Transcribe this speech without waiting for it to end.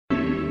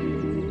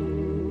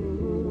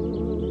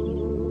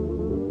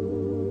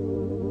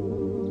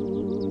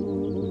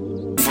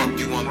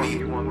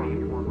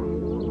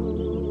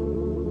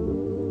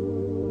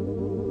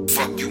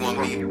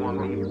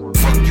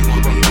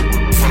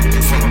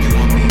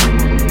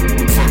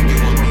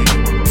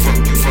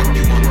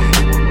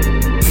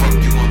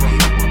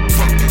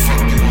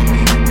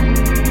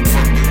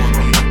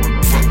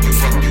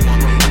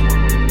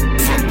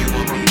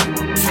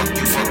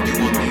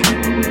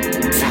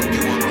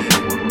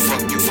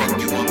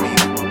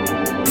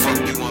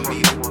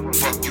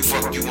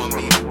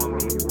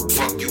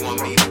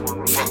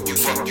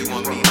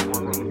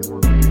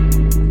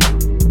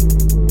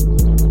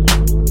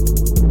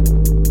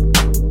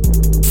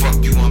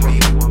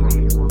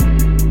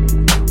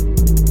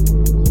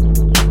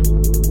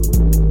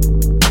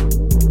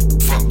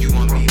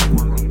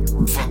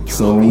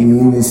So we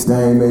in this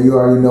thing, man. You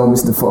already know,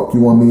 Mr. Fuck You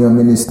Want Me. I'm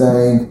in this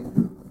thing.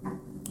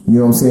 You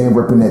know what I'm saying?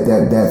 Repping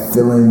that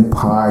feeling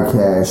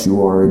podcast.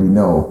 You already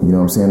know. You know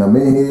what I'm saying? I'm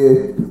in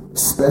here.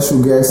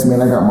 Special guest,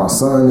 man. I got my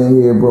son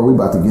in here, bro. We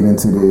about to get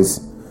into this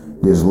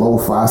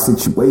LoFi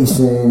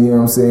situation. You know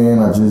what I'm saying?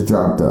 I just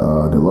dropped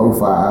the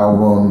LoFi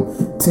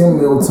album. 10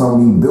 Mil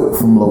Tony, built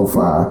from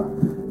LoFi.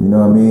 You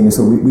know what I mean? And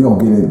so we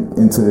gonna get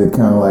into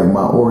kind of like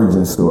my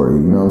origin story.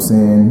 You know what I'm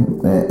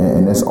saying?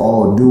 And that's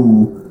all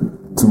due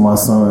to my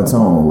son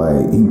Tone.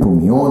 Like, he put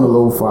me on the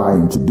LoFi,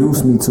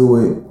 introduced me to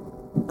it,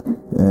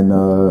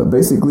 and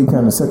basically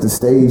kind of set the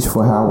stage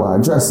for how I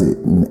address it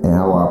and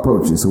how I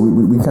approach it. So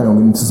we kind of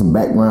get into some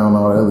background,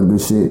 all that other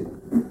good shit.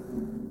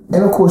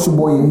 And of course, your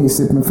boy in here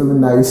sipping, feeling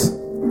nice.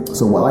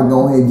 So while I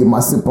go ahead and get my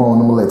sip on,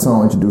 I'm gonna let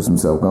Tone introduce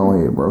himself. Go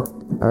ahead, bro.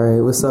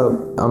 Alright, what's up?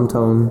 I'm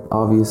Tone,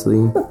 obviously.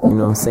 You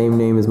know, same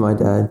name as my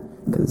dad,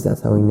 because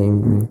that's how he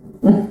named me.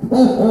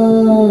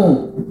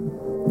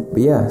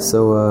 But yeah,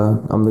 so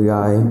I'm the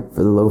guy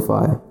for the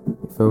LoFi.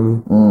 You feel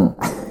me?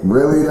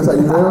 Really? That's how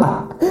you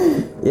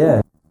feel?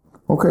 Yeah.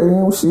 Okay,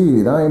 then, well,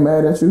 shit, I ain't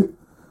mad at you.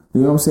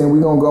 You know what I'm saying? We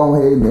gonna go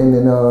ahead and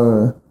then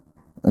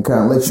and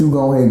kind of let you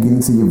go ahead and get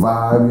into your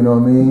vibe. You know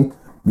what I mean?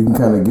 You can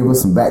kind of give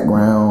us some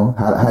background,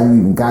 how you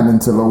even got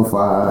into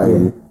LoFi.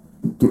 Yeah.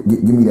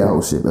 Give me that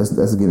whole shit.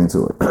 Let's get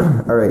into it.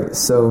 All right.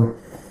 So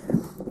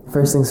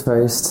first things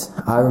first.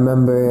 I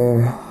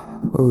remember,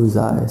 where was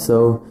I?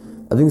 So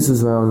I think this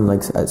was around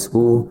like at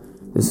school.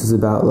 This was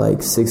about like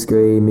 6th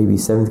grade, maybe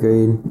 7th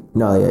grade.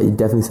 No, yeah,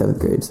 definitely 7th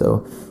grade.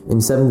 So in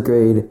 7th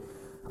grade,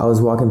 I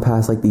was walking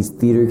past like these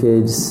theater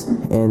kids,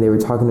 and they were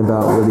talking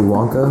about Willy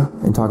Wonka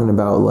and talking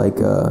about like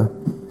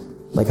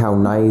how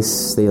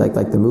nice they like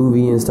the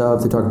movie and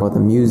stuff. They talk about the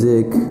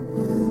music,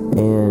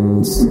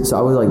 and so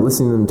I was like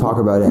listening to them talk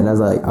about it. And as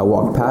I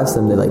walked past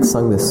them, they like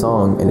sung this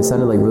song, and it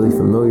sounded like really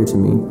familiar to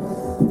me.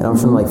 And I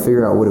was trying to like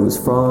figure out what it was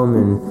from,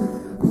 and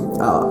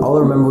all I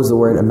remember was the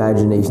word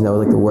imagination. That was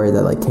like the word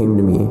that like came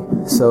to me.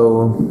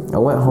 So I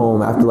went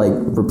home after like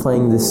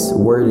replaying this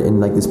word in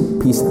like this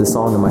piece of the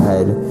song in my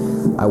head.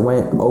 I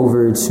went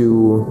over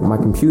to my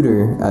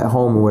computer at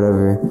home or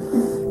whatever,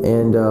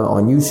 and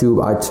on YouTube,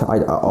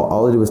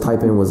 all I did was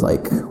type in was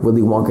like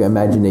Willy Wonka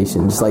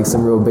imagination, just like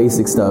some real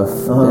basic stuff.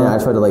 And I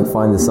tried to like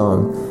find the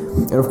song,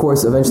 and of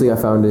course, eventually I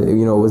found it.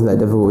 You know, it wasn't that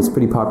difficult. It was a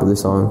pretty popular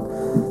song,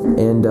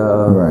 and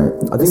right.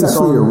 I think it's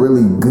actually a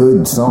really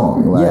good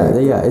song. Like,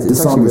 yeah, it's the actually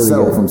song really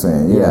itself, good. I'm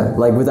saying, yeah,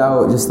 like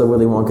without just the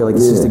Willy Wonka, like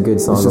it's just a good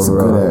song it's just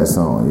overall. a good ass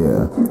song,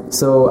 yeah.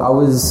 So I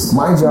was,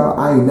 mind y'all,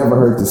 I ain't never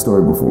heard this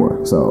story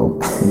before, so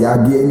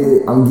y'all getting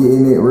it. I'm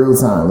getting it real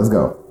time. Let's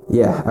go.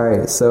 Yeah, all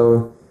right.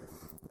 So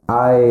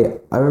I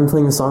remember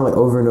playing the song like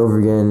over and over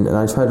again, and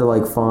I tried to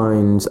like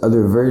find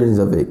other versions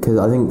of it, because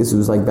I think this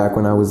was like back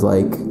when I was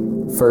like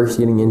first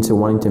getting into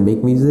wanting to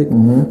make music.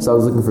 So I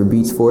was looking for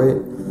beats for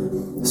it.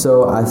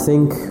 So I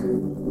think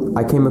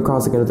I came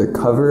across like another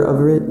cover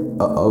of it,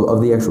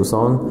 of the actual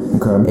song.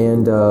 Okay.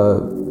 And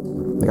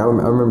like I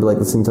remember like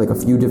listening to like a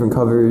few different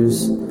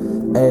covers.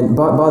 And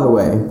by the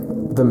way,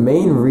 the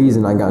main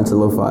reason I got into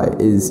LoFi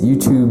is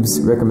YouTube's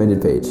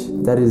recommended page.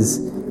 That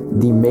is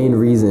the main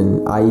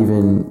reason I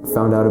even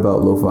found out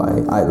about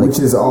LoFi. Which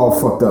is all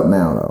fucked up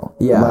now, though.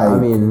 Yeah, like, I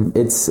mean,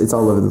 it's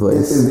all over the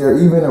place. Is there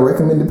even a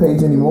recommended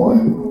page anymore?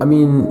 I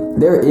mean,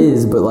 there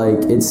is, but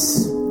like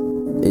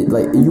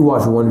like you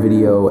watch one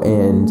video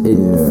and it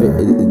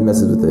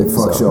messes with it.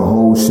 Fucks your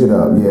whole shit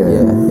up. Yeah.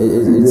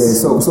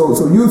 So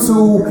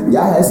YouTube,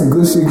 y'all had some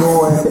good shit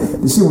going.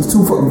 The shit was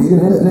too fucking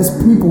good. And there's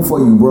people for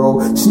you,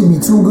 bro. Shit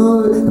be too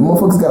good, and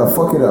motherfuckers gotta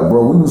fuck it up,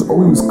 bro.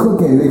 We was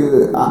cooking,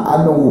 nigga.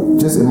 I know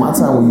just in my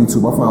time with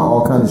YouTube, I found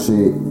all kind of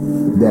shit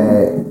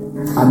that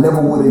I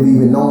never would have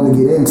even known to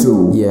get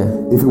into. Yeah.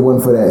 If it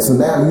wasn't for that. So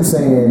now you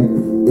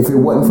saying, if it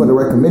wasn't for the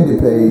recommended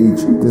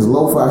page, this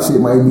LoFi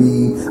shit might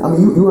be. I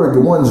mean, you heard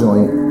the one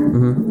joint,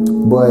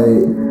 but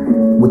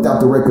without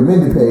the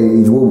recommended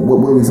page,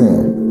 what are we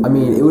saying? I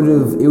mean, it would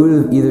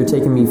have either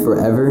taken me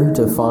forever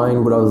to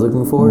find what I was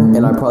looking for,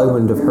 and I probably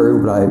wouldn't have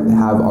heard what I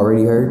have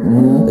already heard,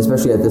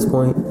 especially at this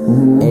point.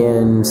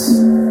 And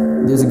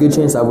there's a good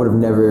chance I would have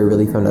never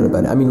really found out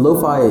about it. I mean,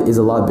 LoFi is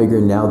a lot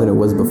bigger now than it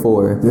was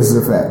before. This is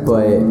a fact.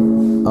 But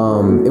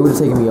it would have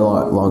taken me a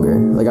lot longer.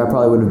 Like, I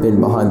probably would have been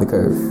behind the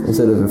curve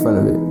instead of in front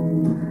of it.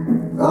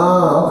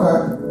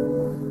 Okay.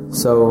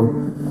 So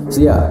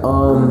yeah,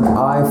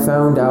 I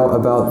found out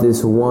about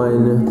this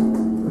one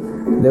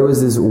there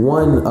was this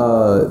one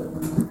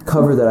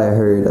cover that I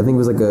heard. I think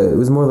it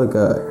was more like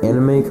a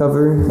anime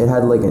cover. It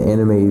had like an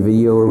anime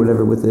video or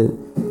whatever with it,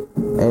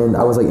 and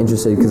I was like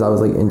interested because I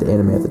was like into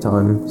anime at the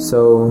time.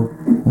 So,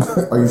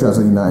 are you trying to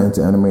say you're not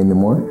into anime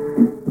anymore?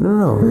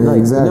 No, yeah, like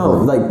exactly. no,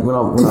 like when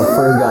I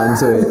first got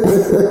into it,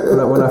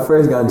 when I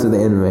first got into the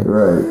anime.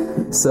 Right.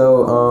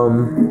 So,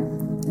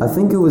 I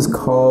think it was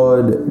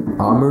called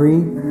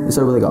Omori. It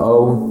started with like a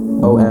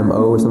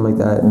O-M-O or something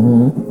like that.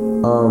 Mm-hmm.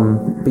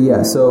 But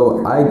yeah,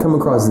 so I come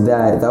across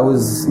that. That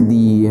was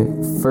the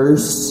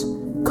first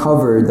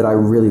cover that I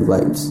really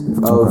liked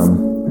of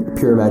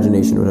Pure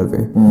Imagination or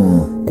whatever.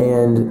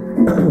 And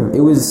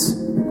it was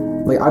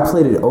like I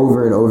played it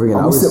over and over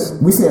again.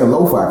 We saying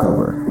lo-fi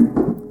cover.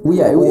 Well,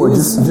 yeah, it was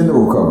just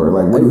general cover.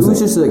 Like it was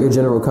just like a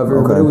general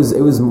cover, but it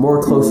was more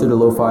closer to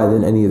lo-fi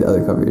than any of the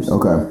other covers.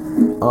 Okay.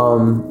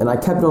 And I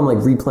kept on like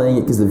replaying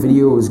it because the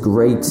video was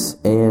great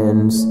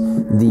and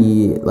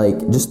the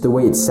like just the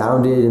way it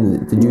sounded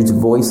and the dude's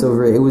voice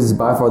over it. It was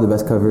by far the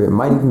best cover. It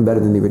might even better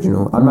than the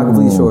original. I'm not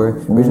completely sure.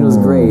 The original's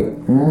great,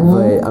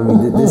 but I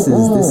mean this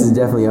is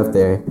definitely up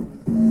there.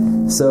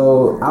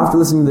 So after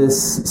listening to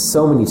this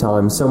so many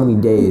times, so many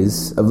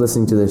days of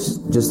listening to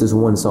this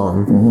one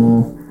song,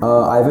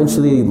 I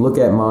eventually look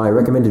at my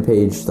recommended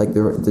page, like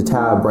the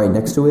tab right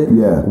next to it,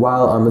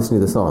 while I'm listening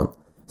to the song.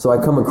 So I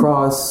come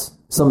across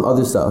some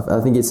other stuff. I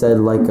think it said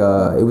like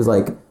it was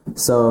like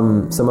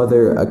some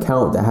other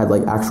account that had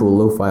like actual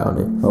lo-fi on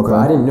it. Okay. But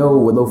I didn't know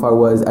what lo-fi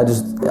was. I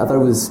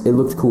thought it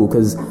looked cool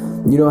because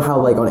you know how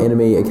like on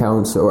anime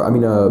accounts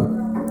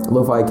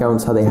lo-fi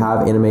accounts, how they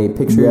have anime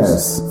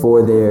pictures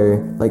for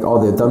their like all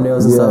their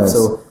thumbnails and stuff.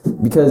 So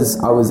because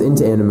I was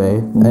into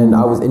anime and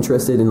I was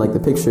interested in like the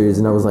pictures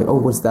and I was like, oh,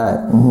 what's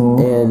that?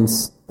 And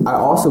I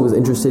also was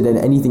interested in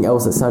anything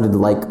else that sounded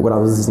like what I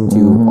was listening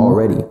to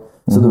already.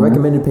 So the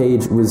recommended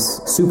page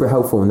was super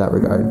helpful in that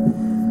regard.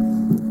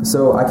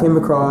 So I came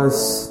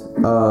across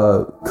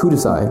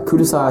Kudasai.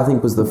 Kudasai I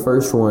think was the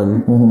first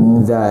one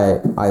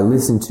that I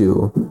listened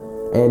to,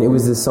 and it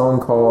was this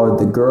song called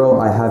The Girl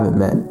I Haven't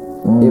Met.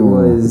 It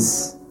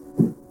was,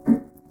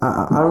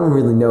 I don't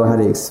really know how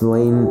to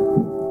explain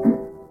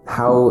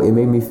how it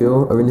made me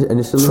feel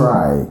initially.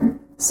 Try.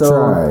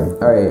 All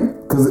right.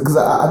 Because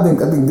I think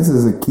this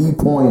is a key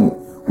point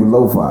with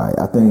lo-fi.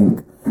 I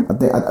think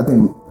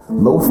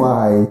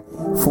lo-fi,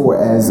 for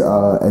as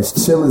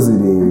chill as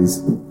it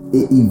is,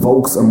 it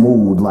evokes a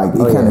mood. Like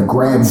it kind of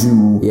grabs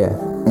you.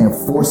 And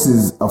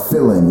forces a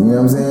feeling. You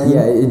know what I'm saying?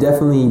 Yeah, it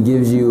definitely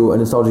gives you a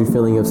nostalgic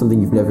feeling of something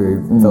you've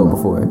never felt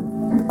before.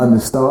 A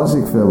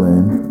nostalgic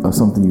feeling of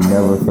something you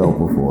never felt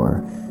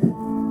before.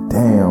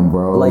 Damn,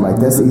 bro. Like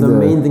that's the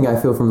main thing I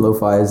feel from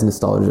lo-fi is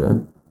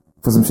nostalgia.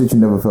 For some shit you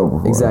never felt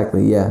before.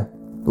 Exactly, yeah.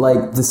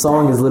 Like the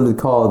song is literally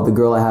called The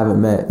Girl I Haven't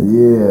Met.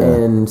 Yeah.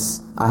 And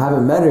I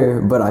haven't met her,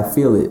 but I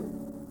feel it.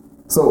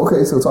 So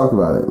talk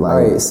about it. Like,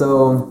 alright,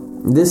 so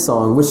this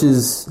song, which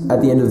is at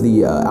the end of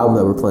the album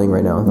that we're playing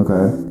right now.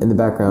 Okay. In the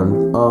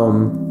background.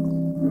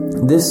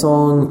 This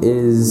song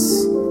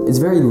it's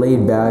very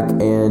laid back,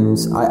 and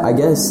I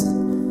guess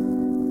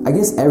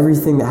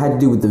everything that had to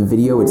do with the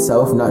video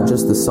itself, not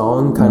just the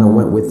song, kind of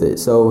went with it.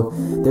 So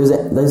there's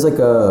like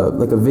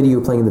a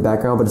video playing in the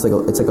background, but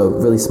it's like a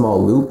really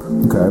small loop.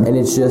 Okay. And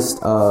it's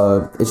just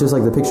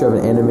like the picture of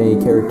an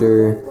anime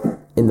character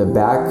in the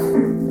back,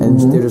 and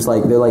they're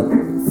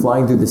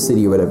flying through the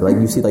city or whatever. Like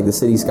you see like the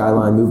city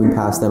skyline moving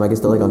past them. I guess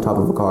they're like on top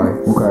of a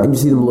car. Okay. And you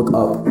see them look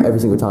up every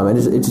single time, and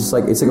it's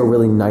like a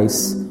really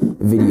nice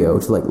video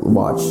to like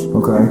watch.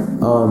 Okay.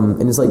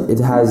 And it's like and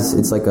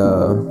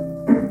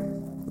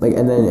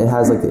then it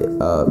has like the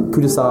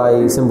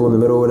Kudasai symbol in the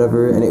middle or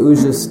whatever, and it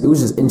was just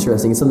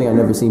interesting. It's something I'd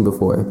never seen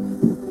before.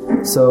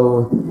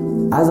 So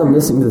as I'm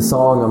listening to the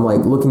song, I'm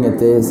like looking at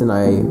this, and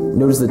I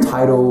notice the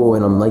title,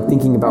 and I'm like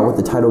thinking about what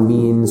the title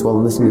means while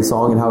I'm listening to the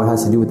song and how it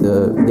has to do with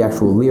the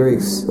actual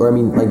lyrics, or I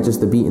mean like just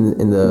the beat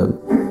in the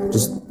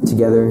just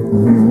together.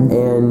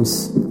 And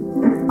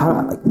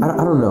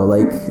I don't know,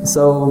 like,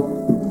 so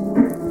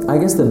I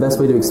guess the best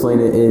way to explain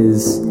it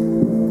is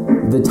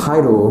the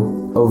title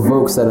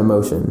evokes that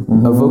emotion,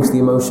 evokes the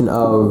emotion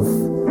of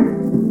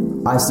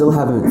I still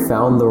haven't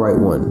found the right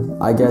one.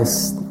 I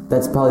guess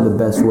that's probably the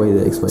best way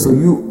to explain it.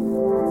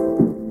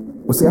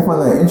 See, I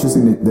find that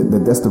interesting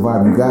that that's the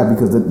vibe you got,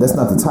 because that's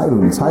not the title.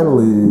 The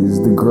title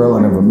is The Girl I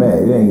Never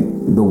Met. It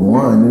ain't the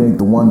one. It ain't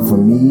the one for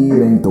me.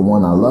 It ain't the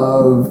one I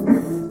love.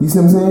 You see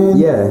what I'm saying?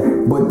 Yeah.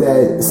 But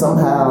that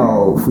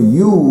somehow for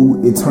you,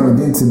 it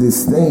turned into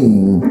this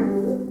thing,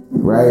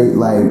 right?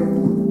 Like,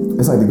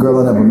 it's like The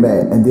Girl I Never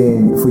Met. And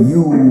then for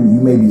you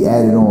maybe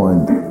added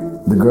on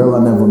the girl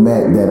I never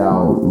met that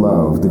I'll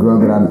love. The girl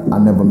that I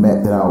never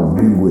met that I'll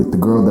be with. The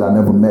girl that I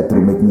never met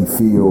that'll make me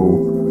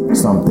feel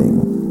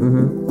something.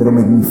 That'll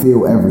make me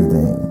feel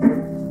everything,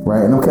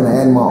 right? And I'm kind of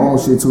adding my own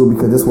shit to it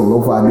because that's what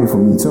lo-fi do for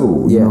me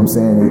too. You know what I'm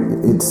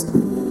saying? It's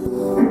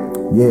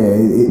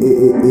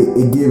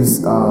it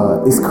gives.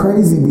 It's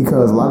crazy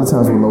because a lot of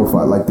times with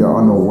lo-fi, like there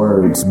are no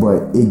words,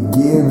 but it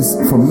gives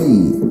for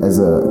me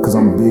because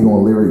I'm big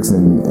on lyrics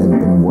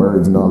and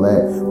words and all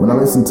that. When I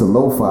listen to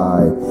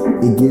lo-fi,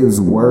 it gives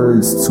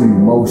words to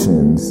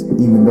emotions,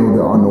 even though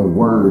there are no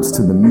words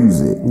to the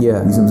music.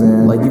 Yeah, you see what I'm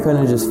saying? Like you kind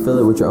of just fill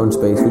it with your own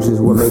space, which is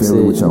what makes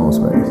it with your own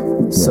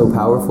space. So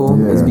powerful.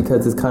 Is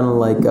because it's kind of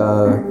like.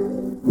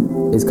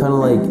 It's kind of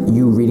like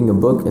you reading a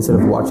book instead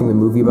of watching the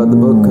movie about the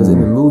book, because in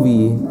the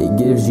movie it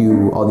gives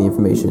you all the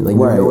information, like you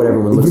know what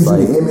everyone looks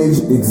like, the image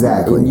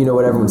exactly, you know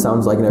what everyone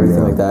sounds like and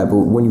everything like that. But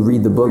when you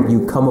read the book,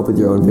 you come up with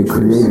your own pictures.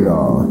 Create it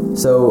all.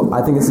 So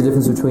I think it's the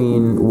difference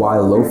between why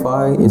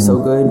lo-fi is so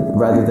good,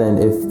 rather than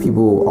if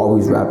people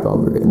always rapped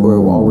over it or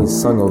always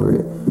sung over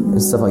it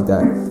and stuff like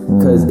that.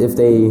 Because if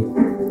they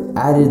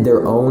added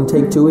their own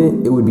take to it,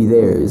 it would be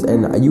theirs,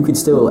 and you could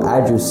still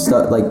add your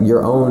stuff, like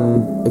your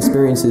own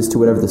experiences to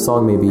whatever the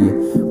song may be,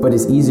 but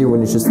it's easier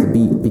when it's just the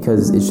beat,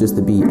 because it's just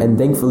the beat. And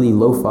thankfully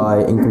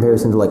lo-fi, in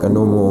comparison to like a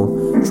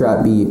normal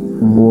trap beat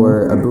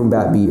or a boom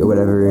bap beat or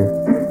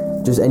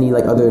whatever, just any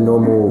like other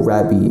normal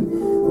rap beat,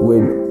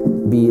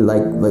 would be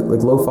like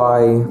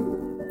lo-fi,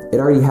 it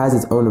already has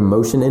its own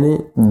emotion in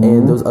it,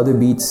 and those other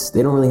beats,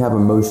 they don't really have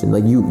emotion.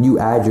 Like you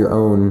add your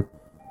own,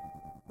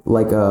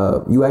 like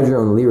you add your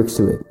own lyrics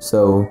to it,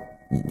 so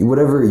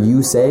whatever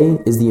you say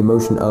is the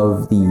emotion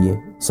of the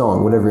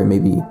song, whatever it may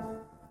be.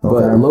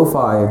 But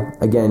lo-fi,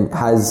 again,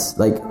 has,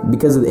 like,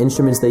 because of the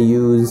instruments they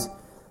use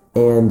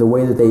and the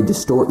way that they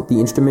distort the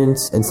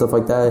instruments and stuff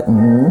like that,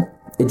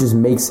 it just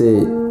makes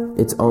it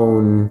its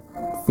own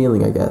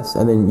feeling, I guess.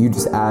 And then you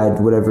just add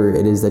whatever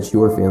it is that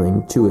you're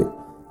feeling to it,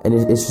 and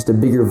it's just a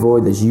bigger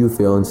void that you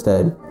feel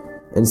instead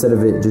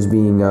of it just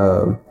being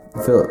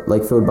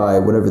filled by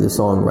whatever the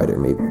songwriter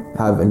may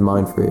have in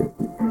mind for it.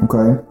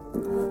 Okay,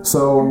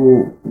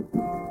 so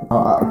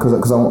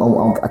because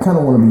I kind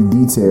of want to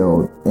be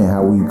detailed in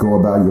how we go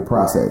about your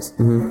process.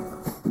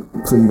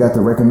 So you got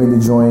the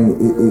recommended joint.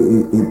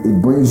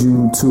 It brings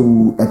you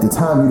to, at the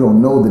time you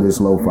don't know that it's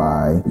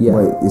lo-fi,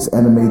 but it's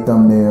anime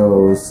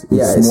thumbnails.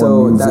 It's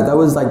so that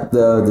was like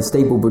the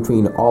staple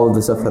between all of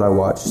the stuff that I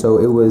watched. So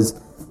it was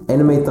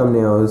anime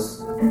thumbnails.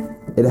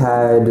 It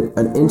had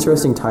an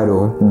interesting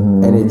title,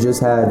 and it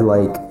just had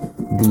like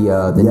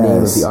the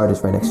name of the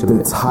artist right next to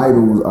it. The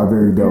titles are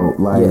very dope.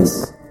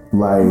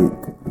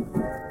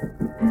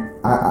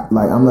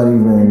 I'm not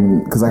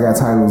even, because I got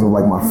titles of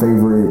like my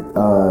favorite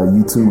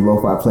YouTube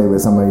lo-fi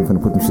playlists. I'm not even gonna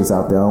put them shits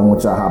out there. I don't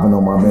want y'all hopping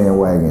on my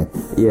bandwagon.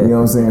 You know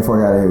what I'm saying? Before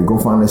I got here, go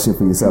find that shit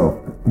for yourself.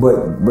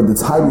 But the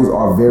titles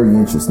are very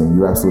interesting.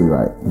 You're absolutely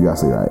right.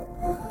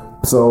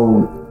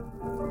 So,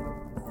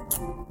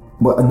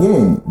 but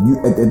again, you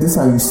at this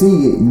time you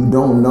see it, you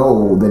don't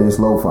know that it's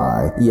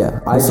lo-fi.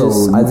 I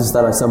just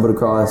thought I stumbled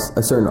across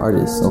a certain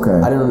artist.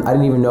 I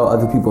didn't even know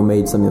other people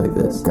made something like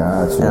this.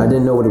 Gotcha. And I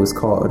didn't know what it was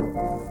called.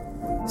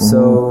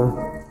 So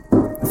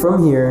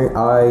from here,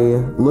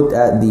 I looked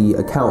at the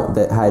account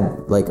that had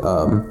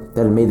that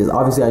had made this.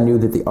 Obviously, I knew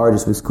that the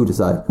artist was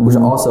Kudasai, which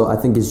also I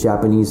think is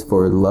Japanese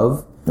for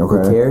love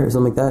or care or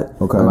something like that.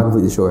 I'm not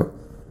completely sure.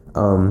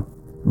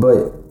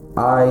 But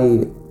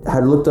I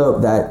had looked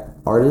up that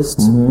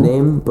artist's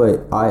name,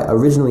 but I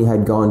originally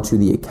had gone to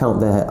the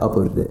account that had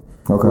uploaded it,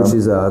 which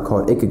is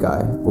called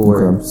Ikigai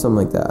or something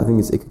like that. I think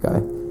it's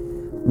Ikigai.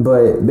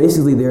 But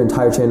basically their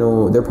entire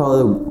channel, they're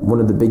probably one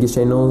of the biggest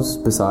channels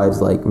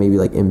besides like maybe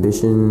like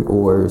Ambition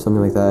or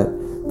something like that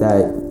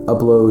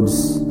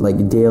uploads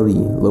like daily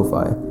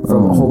lo-fi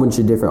from a whole bunch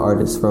of different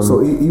artists.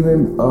 So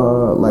even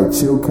like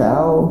Chilled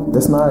Cow,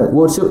 that's not...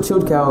 Well,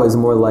 Chilled Cow is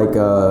more like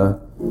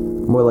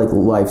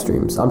live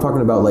streams. I'm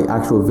talking about like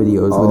actual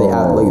videos where they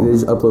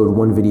just upload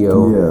one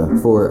video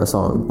for a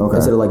song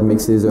instead of like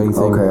mixes or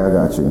anything. I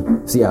got you.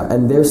 So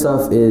and their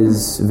stuff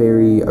is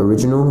very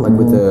original, like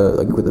with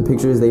the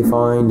pictures they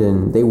find,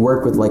 and they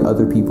work with like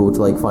other people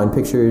to like find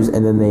pictures,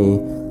 and then they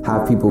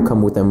have people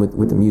come with them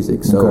with the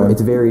music. So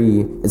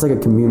it's like a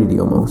community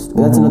almost.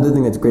 And that's another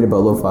thing that's great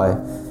about lo-fi,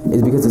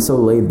 is because it's so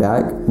laid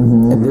back,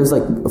 and there's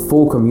like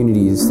full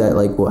communities that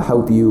like will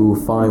help you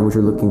find what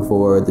you're looking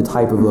for, the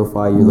type of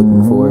lo-fi you're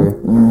looking for,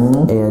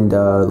 and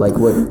like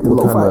what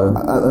lo-fi.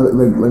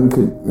 Let me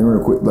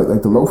real quick.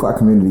 Like the lo-fi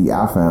community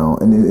I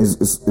found, and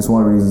it's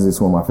one of the reasons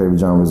it's one of my favorite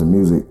genres of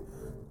music.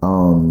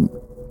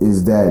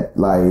 Is that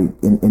like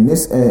in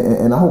this,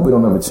 and I hope it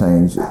don't ever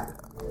change.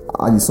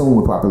 I assume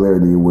with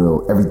popularity it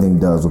will. Everything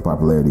does with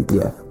popularity.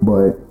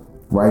 But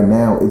right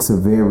now it's a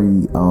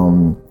very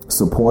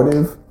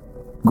supportive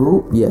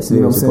group. Yes,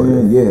 you know what I'm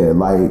saying? Yeah,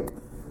 like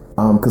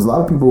because a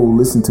lot of people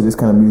listen to this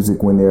kind of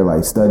music when they're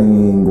like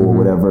studying or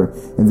whatever,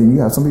 and then you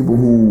have some people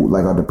who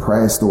like are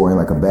depressed or in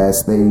like a bad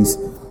space,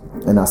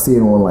 and I see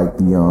it on like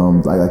the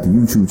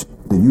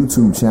the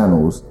YouTube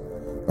channels,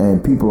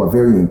 and people are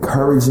very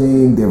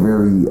encouraging. They're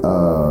very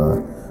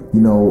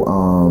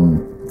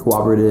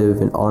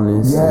cooperative and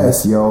honest.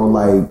 Yes,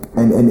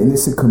 and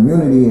it's a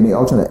community, and they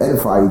all trying to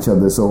edify each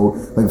other. So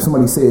like if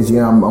somebody says,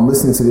 I'm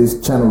listening to this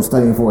channel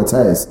studying for a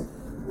test,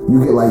 you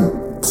get like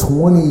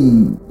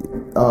 20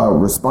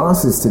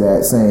 responses to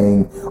that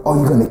saying, "Oh,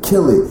 you're gonna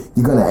kill it.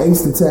 You're gonna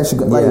ace the test."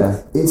 Like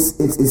it's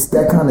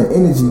that kind of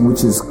energy,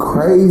 which is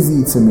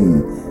crazy to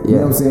me. You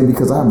know what I'm saying?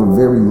 Because I have a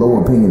very low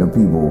opinion of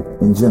people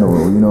in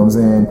general. You know what I'm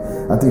saying?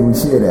 I think we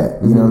share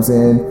that. You know what I'm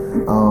saying?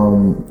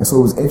 So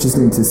it was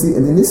interesting to see.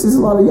 And then this is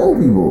a lot of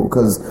young people,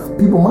 because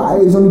people my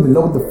age don't even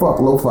know what the fuck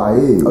lo-fi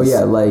is. Oh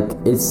yeah, like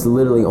it's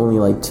literally only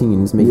like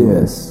teens making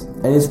this,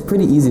 and it's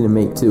pretty easy to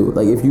make too.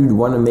 Like if you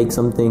want to make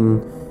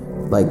something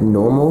like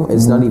normal,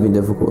 it's not even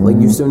difficult. Like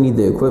you still need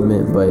the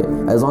equipment, but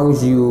as long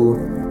as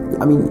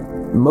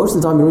most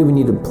of the time you don't even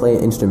need to play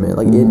an instrument.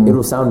 Like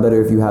it'll sound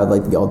better if you have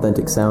like the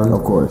authentic sound,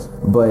 of course.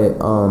 But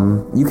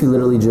you could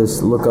literally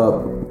just look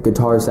up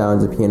guitar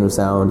sounds and piano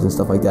sounds and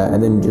stuff like that,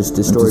 and then just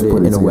distort it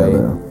in a way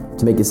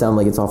to make it sound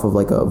like it's off of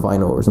like a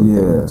vinyl or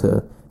something,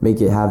 to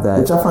make it have that.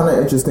 Which I find that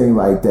interesting,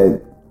 like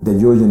that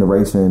your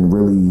generation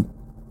really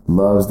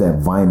loves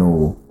that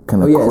vinyl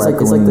kind of. Oh yeah, it's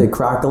like the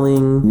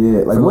crackling.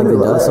 Yeah, like what is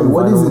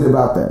it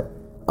about that?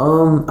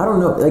 I don't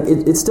know. Like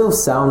it still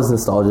sounds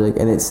nostalgic,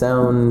 and it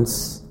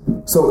sounds.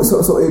 So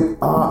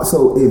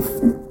if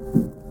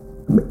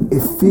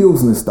it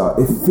feels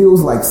nostalgic, it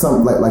feels like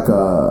something like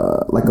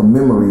a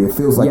memory. It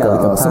feels like like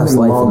a past something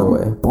life long, in a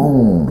way.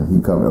 Boom,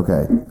 you covered.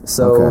 Okay,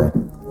 so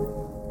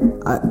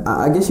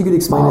I guess you could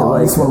explain it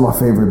like it's one of my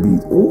favorite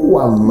beats. Oh,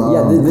 I love.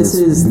 Yeah, this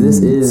is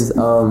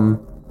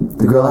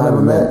The Girl I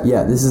Never Met.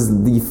 Yeah, this is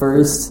the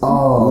first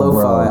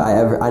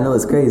lo-fi I know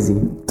it's crazy.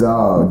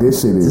 Dog,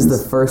 this shit is. This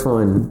is the first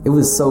one. It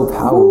was so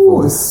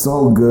powerful. Ooh, it's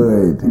so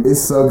good. It's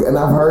so good. And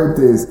I've heard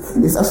this.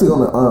 It's actually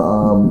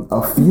on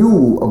a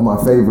few of my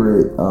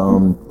favorite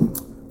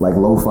like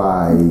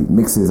lo-fi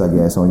mixes, I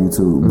guess, on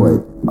YouTube.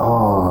 But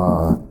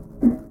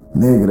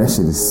nigga, that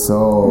shit is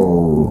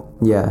so.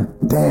 Yeah.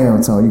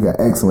 Damn, Tone, you got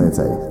excellent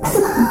taste.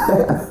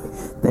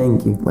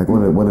 Thank you. Like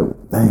what a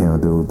damn,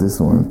 dude, this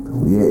one.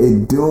 Yeah,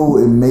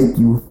 it make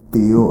you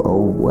feel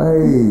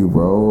away,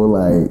 bro.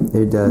 Like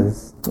it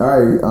does.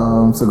 Alright,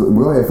 so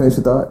go ahead, finish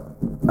your thought.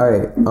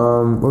 Alright,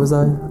 what was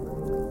I?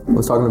 I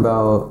was talking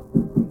about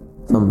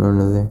something or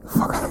another.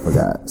 Fuck, I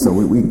forgot. So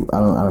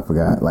I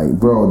forgot. Like,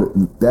 bro,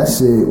 that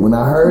shit, when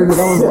I heard it,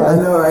 I was like, I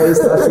know, right? It's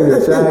touching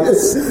the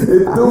tracks.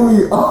 It threw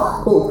me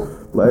off.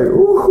 Like,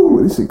 ooh,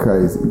 this shit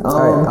crazy.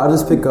 Alright, I'll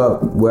just pick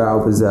up where I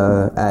was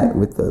at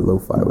with the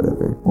lo-fi,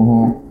 whatever.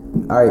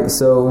 Alright,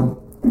 so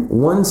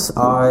once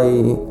I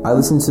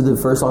listened to the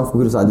first song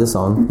from Kudasai, this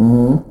song,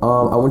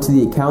 I went to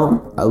the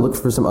account, I looked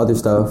for some other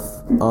stuff.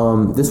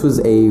 This was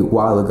a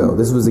while ago.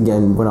 This was,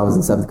 again, when I was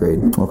in 7th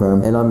grade.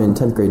 Okay. And I'm in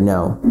 10th grade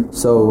now.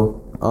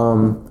 So,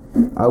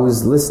 I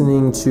was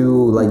listening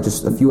to, like,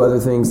 just a few other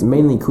things,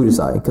 mainly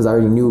Kudasai, because I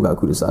already knew about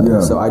Kudasai.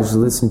 Yeah. So I just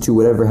listened to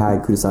whatever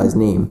had Kudasai's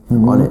name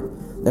on it.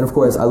 And of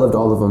course, I loved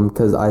all of them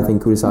because I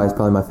think Kudasai is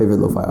probably my favorite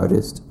lo-fi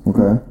artist.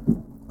 Okay.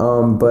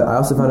 But I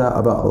also found out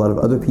about a lot of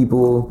other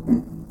people.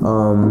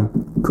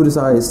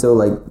 Kudasai is still,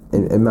 like,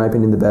 in my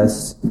opinion, the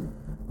best.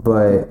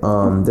 But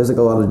there's, like,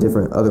 a lot of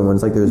different other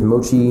ones. Like, there's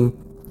Mochi,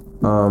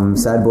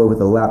 Sad Boy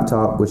with a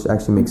Laptop, which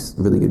actually makes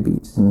really good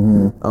beats.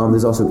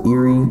 There's also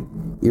Eerie.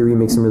 Eerie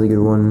makes some really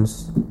good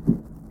ones.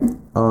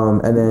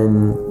 And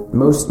then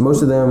most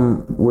of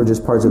them were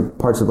just parts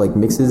of like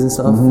mixes and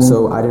stuff.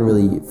 So I didn't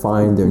really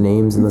find their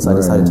names unless I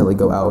decided to like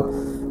go out.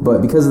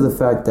 But because of the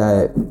fact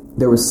that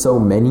there was so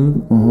many,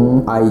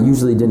 I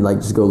usually didn't like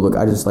just go look.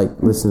 I just like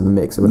listen to the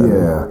mix or whatever.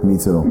 Yeah, me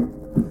too.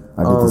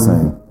 I did the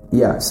same.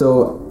 Yeah,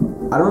 so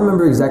I don't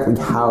remember exactly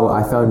how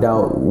I found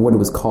out what it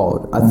was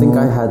called. I think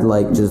I had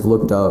like just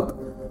looked up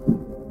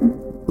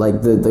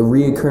like the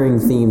reoccurring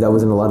theme that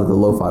was in a lot of the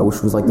lo-fi,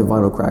 which was like the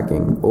vinyl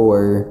cracking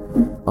or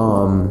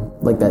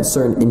like that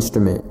certain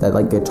instrument, that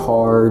like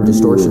guitar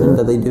distortion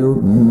that they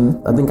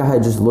do. I think I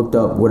had just looked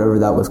up whatever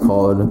that was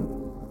called,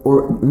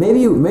 or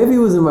maybe it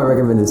was in my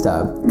recommended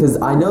tab,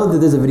 because I know that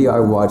there's a video I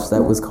watched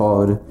that was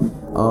called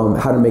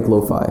How to Make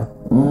Lo-Fi.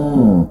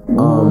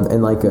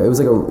 And like it was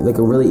like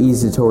a really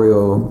easy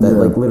tutorial that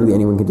like literally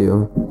anyone could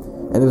do,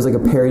 and there was like a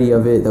parody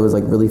of it that was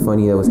like really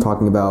funny that was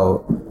talking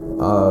about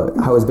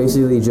how it's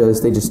basically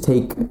just they just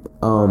take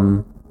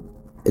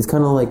it's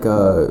kind of like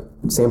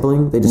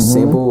sampling. They just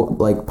sample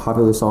like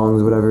popular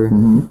songs or whatever,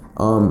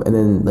 and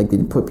then like they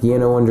put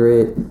piano under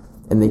it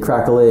and they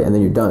crackle it and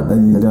then you're done.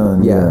 And you're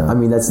done. Yeah. I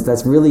mean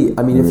that's really,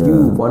 I mean if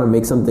you want to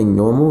make something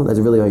normal, that's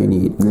really all you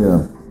need.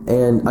 Yeah.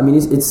 And I mean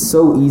it's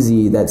so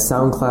easy that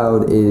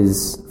SoundCloud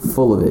is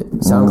full of it.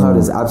 SoundCloud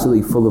is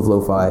absolutely full of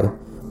lo-fi.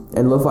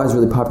 And lo-fi is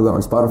really popular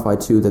on Spotify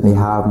too, that they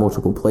have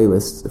multiple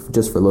playlists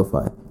just for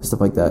lo-fi, stuff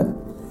like that.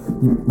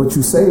 But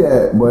you say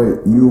that,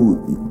 but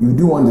you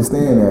do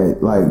understand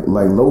that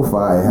like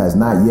lo-fi has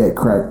not yet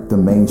cracked the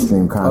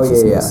mainstream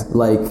consciousness. Oh yeah.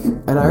 Like,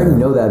 and I already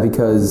know that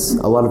because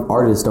a lot of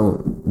artists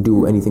don't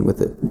do anything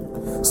with it.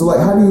 So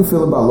like, how do you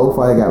feel about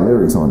lo-fi that got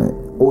lyrics on it?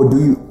 Or do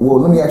you? Well,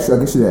 let me ask you. I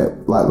guess you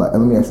that. Like, let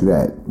me ask you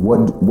that.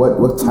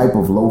 What type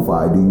of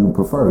lo-fi do you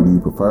prefer? Do you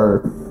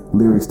prefer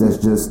lyrics that's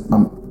just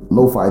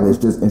lo-fi that's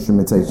just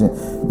instrumentation?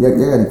 Yeah,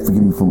 you gotta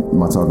forgive me for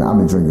my talking. I've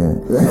been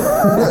drinking.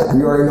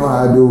 You already know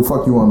how I do.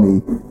 Fuck you on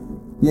me.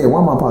 Yeah,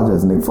 why am I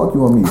apologizing, nigga? Fuck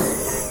you on me.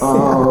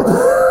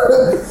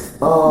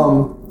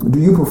 Do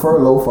you prefer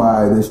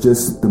lo-fi that's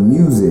just the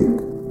music,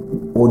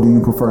 or do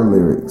you prefer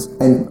lyrics?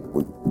 And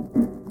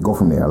go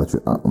from there. I'll let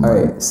you. All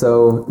right.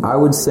 So I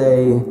would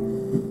say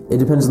it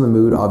depends on the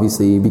mood,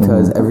 obviously,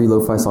 because every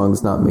lo-fi song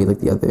is not made like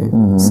the other.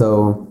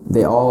 So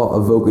they all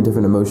evoke a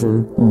different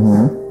emotion.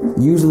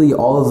 Usually,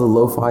 all of the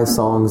lo-fi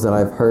songs that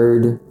I've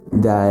heard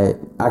that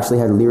actually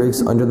had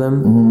lyrics under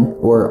them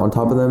or on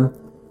top of them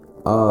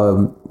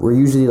were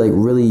usually like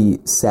really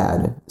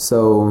sad.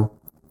 So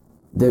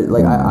they're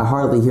like I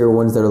hardly hear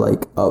ones that are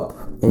like up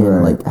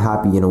and like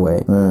happy in a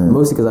way.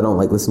 Mostly because I don't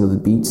like listening to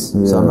the beats,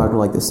 so I'm not gonna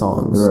like the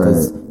songs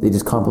because they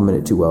just complement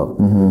it too well.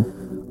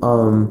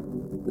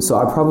 So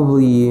I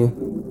probably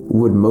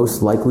would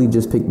most likely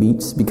just pick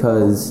beats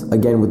because,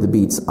 again, with the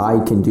beats, I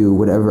can do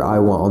whatever I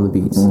want on the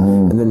beats.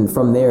 And then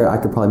from there, I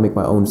could probably make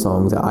my own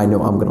songs that I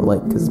know I'm going to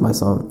like because it's my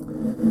song.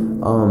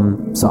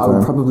 So I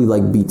would probably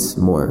like beats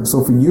more.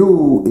 So for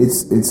you,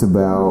 it's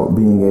about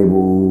being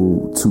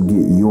able to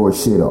get your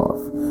shit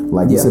off.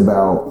 Like, it's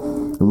about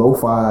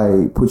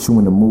lo-fi puts you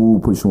in the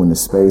mood, puts you in the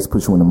space,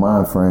 puts you in the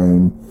mind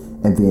frame.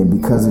 And then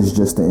because it's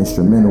just an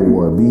instrumental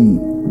or a beat,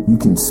 you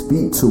can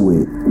speak to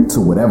it, to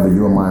whatever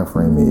your mind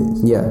frame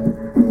is. Yeah.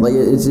 Like,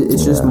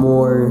 it's just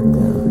more,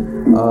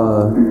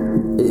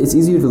 it's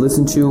easier to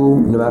listen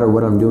to no matter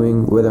what I'm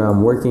doing, whether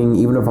I'm working,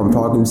 even if I'm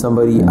talking to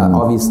somebody.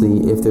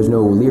 Obviously, if there's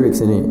no lyrics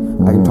in it,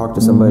 I can talk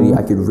to somebody,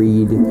 I could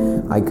read,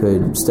 I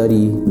could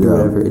study, do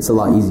whatever. It's a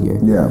lot easier.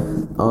 Yeah.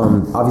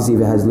 Obviously,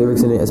 if it has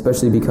lyrics in it,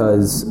 especially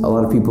because a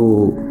lot of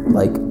people,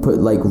 like, put,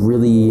 like,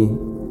 really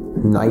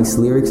nice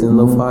lyrics in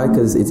lo-fi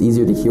because it's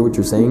easier to hear what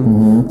you're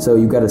saying. So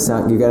you gotta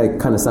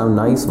kind of sound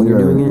nice when you're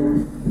doing it.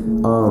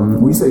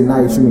 When you say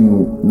nice, you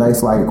mean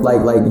nice like you're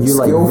like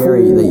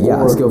very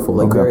skillful,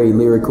 like very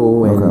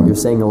lyrical, and you're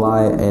saying a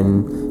lot,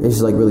 and it's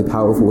just like really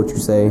powerful what you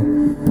say.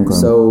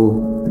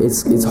 So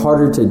it's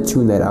harder to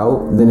tune that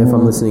out than if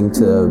I'm listening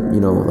to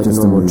like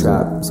just a normal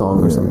trap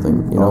song or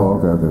something.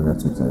 Okay,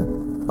 that's what you're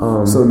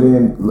saying. So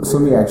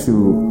let me ask you,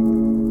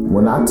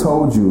 when I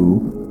told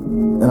you,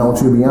 and I want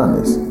you to be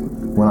honest.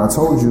 When I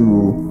told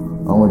you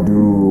I'm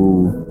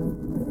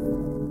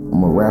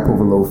gonna rap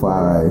over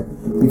lo-fi,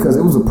 because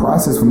it was a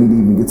process for me to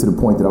even get to the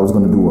point that I was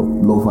gonna do a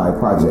lo-fi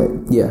project.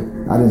 Yeah,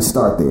 I didn't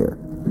start there,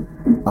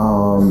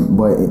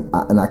 but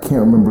I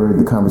can't remember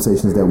the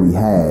conversations that we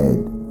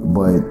had.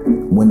 But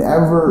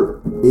whenever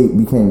it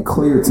became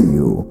clear to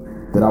you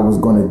that I was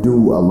gonna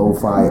do a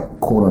lo-fi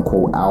quote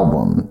unquote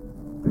album,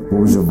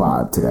 what was your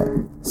vibe to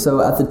that? So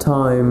at the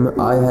time,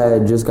 I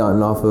had just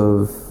gotten off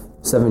of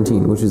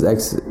 17, which is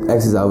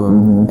X's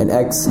album, and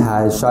X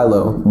has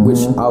Shiloh, which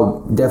I'll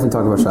definitely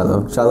talk about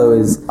Shiloh. Shiloh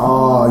is...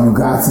 Oh, you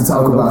got to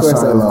talk about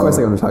Shiloh. Of course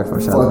I'm going to talk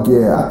about Shiloh. Fuck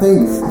yeah. I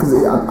think, because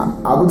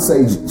I would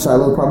say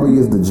Shiloh probably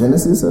is the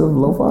genesis of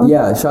lo-fi.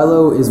 Yeah,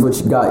 Shiloh is what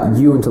got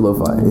you into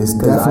lo-fi. It's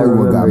definitely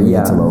what got me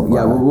into lo-fi.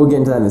 Yeah, we'll get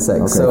into that in a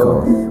sec.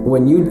 So,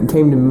 when you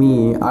came to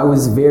me, I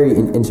was very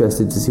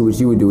interested to see what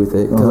you would do with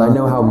it, because I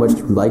know how much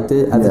you liked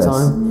it at the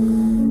time.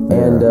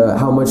 And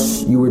how much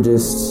you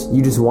just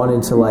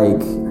wanted to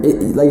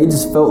it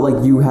just felt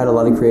like you had a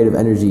lot of creative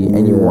energy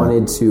and you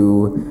wanted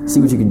to see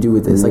what you could do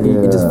with this. Like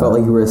it just felt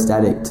like you were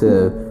ecstatic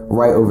to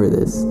write over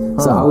this.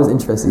 So I was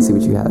interested to see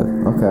what you have.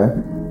 Okay.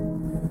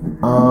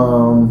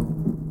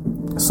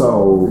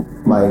 So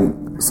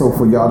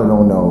for y'all that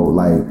don't know,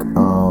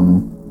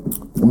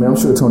 I'm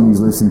sure Tony's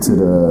listened to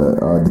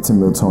the 10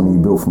 Mil Tony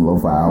Built from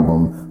Lo-Fi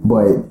album,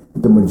 but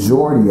the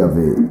majority of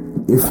it,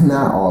 if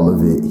not all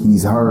of it,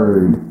 he's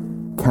heard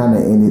kind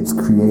of in its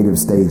creative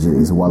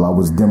stages while I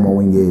was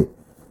demoing it.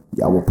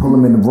 I would pull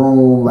him in the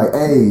room like,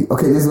 hey,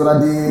 okay, this is what I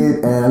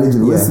did, and I need you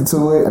to listen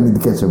to it. I need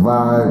to catch your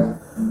vibe.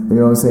 You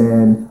know what I'm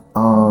saying?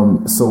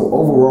 So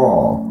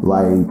overall,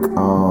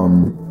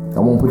 I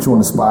won't put you on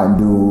the spot and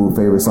do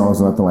favorite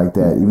songs or nothing like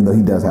that, even though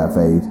he does have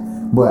faves.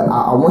 But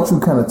I want you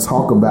to kind of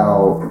talk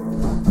about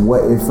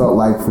what it felt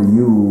like for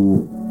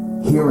you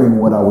hearing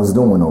what I was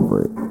doing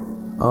over it.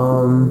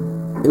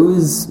 It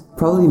was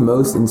probably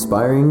most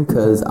inspiring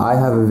because I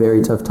have a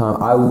very tough time.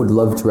 I would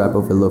love to rap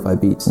over lo-fi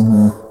beats,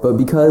 but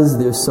because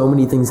there's so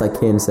many things I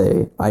can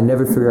say, I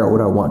never figure out what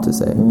I want to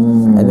say.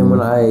 And then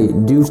when I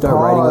do start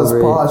writing over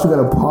it... You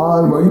gotta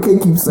pause, bro. You can't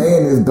keep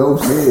saying this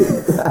dope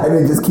shit and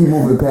then just keep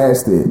moving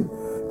past it.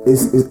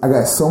 I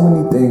got so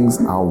many things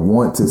I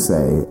want to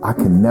say, I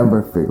can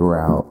never figure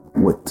out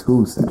what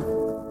to say.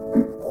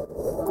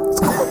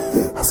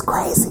 That's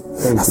crazy.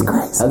 That's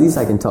crazy. At least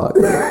I can talk.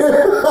 At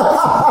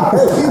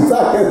least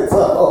I can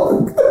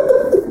talk.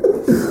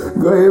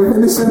 Go ahead and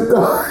finish your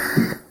thought.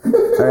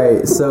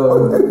 Alright, so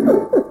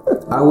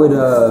I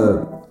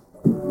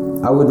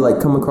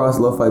would come across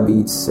lo-fi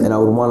beats and I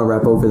would want to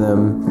rap over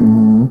them,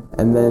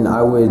 and then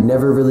I would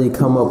never really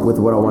come up with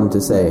what I wanted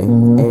to say.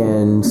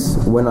 And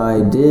when I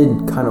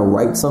did kind of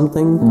write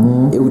something,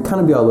 it would kind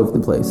of be all over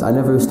the place. I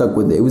never stuck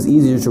with it. It was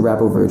easier to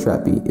rap over a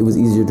trap beat. It was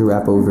easier to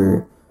rap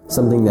over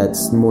something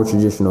that's more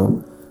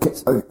traditional.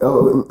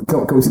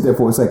 Can we sit there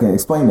for a second?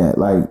 Explain that.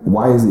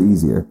 Why is it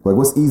easier?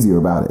 What's easier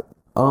about it?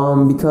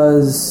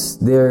 Because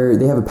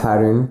they have a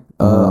pattern,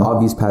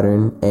 obvious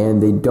pattern,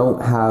 and they don't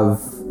have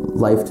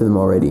life to them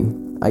already.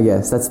 I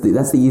guess that's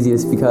the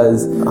easiest,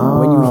 because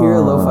when you hear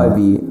a lo-fi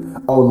beat,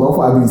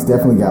 lo-fi beats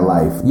definitely got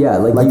life. Yeah,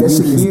 like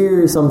you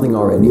hear something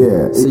already.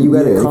 Yeah, so you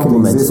gotta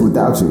compliment it. Can exist it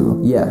without you.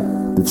 Yeah.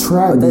 The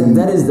trap beat,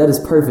 that is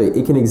perfect.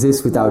 It can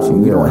exist without you.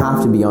 You don't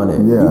have to be on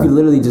it. Yeah. You could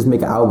literally just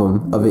make an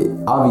album of it.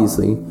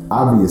 Obviously,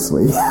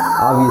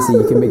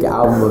 you can make an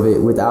album of it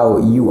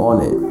without you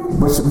on it.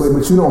 But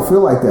you don't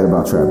feel like that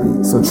about trap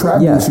beats. So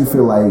trap beats, you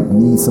feel like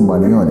need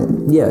somebody on it.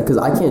 Yeah, because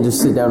I can't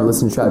just sit down and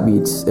listen to trap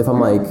beats if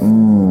I'm like,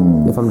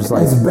 if I'm just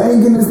like, as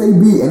banging as they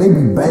be, and they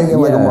be banging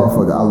like a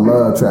motherfucker. I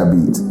love trap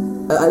beats.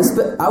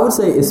 I would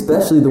say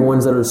especially the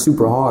ones that are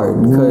super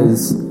hard,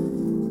 because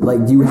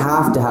like you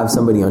have to have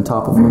somebody on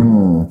top of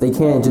them. They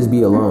can't just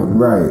be alone,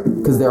 right?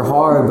 Because they're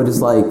hard, but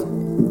it's like,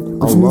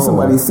 but you need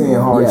somebody saying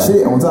hard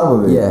shit on top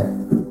of it. Yeah,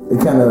 it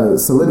kind of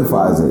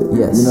solidifies it.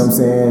 Yes, you know what I'm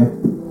saying.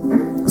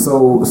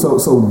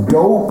 So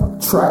dope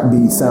trap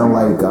beats sound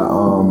like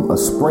a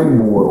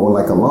springboard or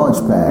like a launch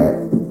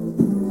pad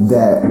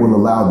that will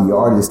allow the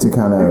artist to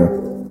kind of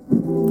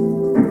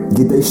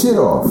get their shit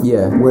off.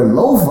 Yeah, where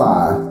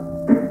lo-fi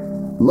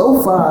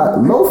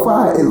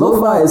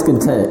is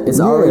content. It's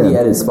already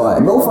at its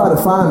spot. Lo-fi the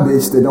fine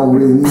bitch that don't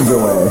really need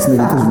your ass,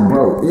 nigga, because you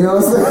broke. You know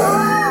what I'm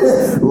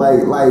saying?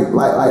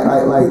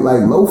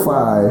 like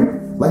lo-fi,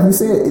 like you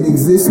said, it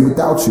exists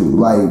without you.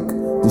 Like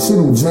the shit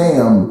will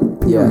jam.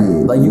 Period.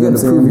 Yeah, like you gotta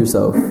prove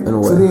yourself in a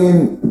way. So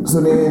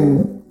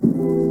then,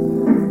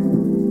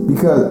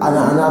 because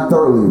I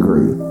thoroughly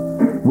agree,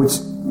 which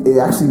it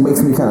actually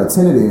makes me kind of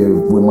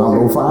tentative with my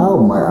lo-fi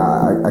album.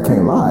 I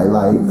can't lie,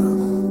 like.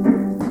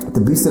 The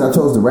beats that I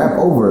chose to rap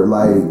over,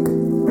 like,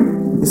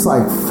 it's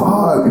like,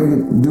 fuck,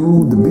 nigga,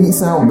 dude, the beat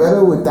sound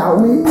better without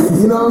me?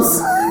 You know what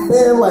I'm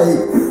saying? Like,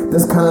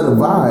 that's kind of the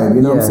vibe,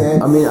 you know what I'm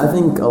saying? I mean, I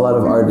think a lot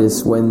of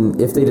artists,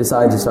 if they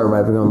decide to start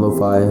rapping on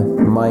lo-fi,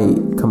 might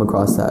come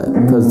across that.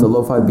 Because the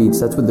lo-fi beats,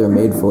 that's what they're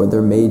made for.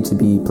 They're made to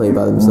be played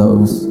by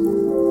themselves.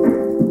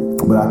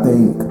 But I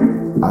think,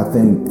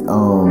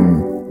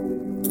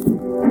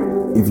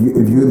 if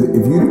you're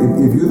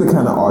the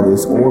kind of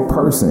artist or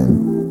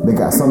person that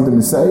got something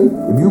to say,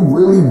 if you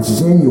really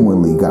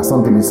genuinely got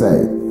something to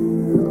say,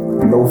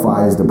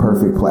 lo-fi is the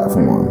perfect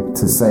platform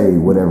to say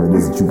whatever it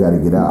is that you got to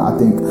get out. I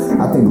think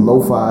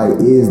lo-fi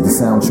is the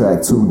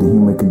soundtrack to the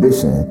human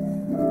condition.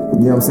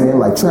 You know what I'm saying?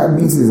 Like trap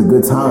beats is a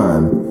good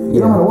time. You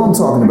don't know what I'm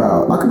talking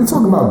about. I could be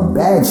talking about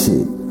bad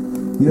shit.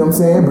 You know what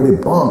I'm saying? But it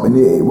bump and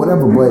it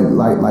whatever. But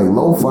like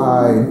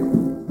lo-fi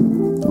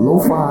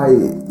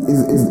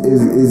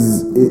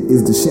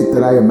is the shit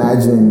that I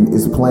imagine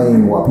is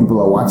playing while people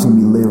are watching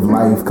me live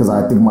life, because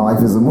I think my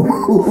life is a movie.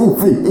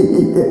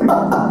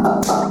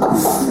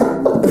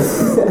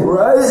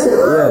 Right?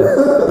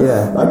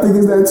 Yeah. I think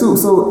it's that too.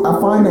 So I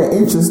find that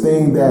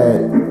interesting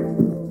that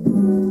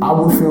I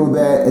would feel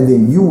that and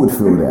then you would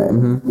feel that.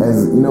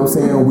 As you know what I'm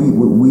saying,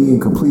 we in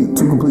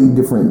two completely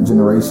different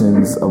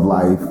generations of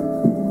life,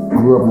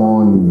 grew up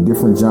on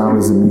different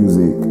genres of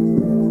music,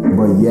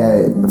 but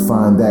yet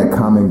find that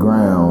common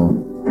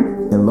ground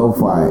in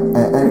lo-fi.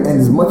 And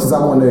as much as I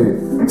want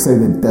to say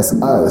that that's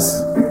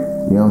us,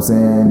 you know what I'm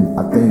saying,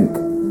 I think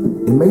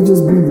it may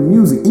just be the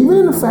music, even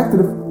in the fact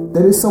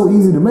that it's so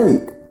easy to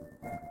make.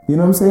 You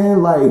know what I'm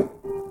saying? Like,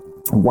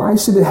 why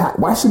should it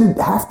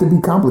have to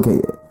be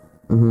complicated?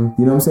 You know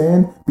what I'm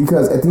saying?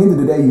 Because at the end of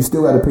the day, you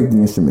still got to pick the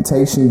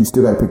instrumentation, you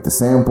still got to pick the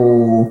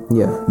sample,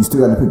 you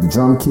still got to pick the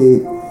drum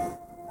kit.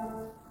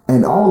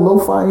 And all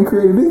lo-fi ain't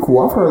created equal.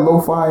 I've heard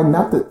lo-fi,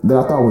 not that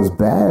I thought was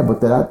bad,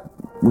 but that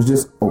was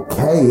just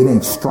okay. It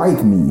ain't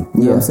strike me. You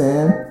know what I'm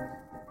saying?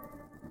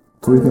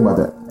 So what do you think about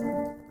that?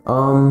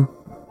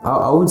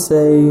 I would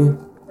say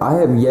I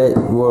have yet,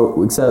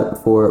 well, except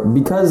for,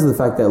 because of the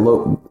fact that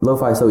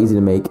lo-fi is so easy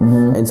to make,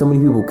 and so many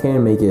people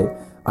can make it,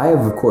 I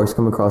have, of course,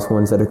 come across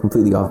ones that are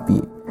completely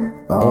offbeat.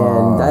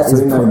 And that so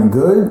is not even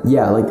good?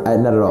 Yeah, like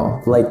not at all.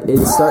 Like it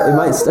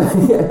might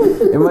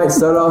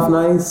start off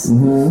nice,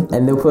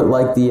 and they'll put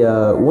like the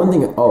one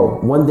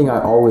thing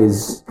I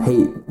always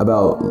hate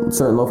about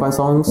certain lo-fi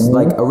songs.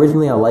 Like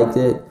originally I liked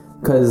it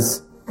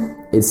because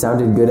it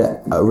sounded good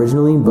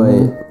originally,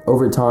 but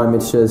over time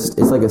it's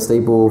like a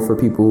staple for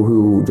people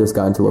who just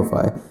got into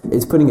lo-fi.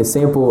 It's putting a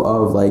sample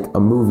of like a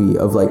movie,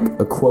 of like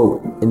a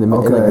quote in in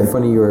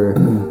front of your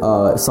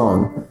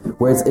song,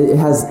 where it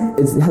has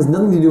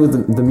nothing to do with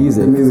the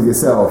music. The music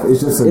itself.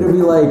 It's just it'll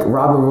be like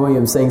Robin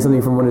Williams saying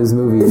something from one of his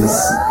movies,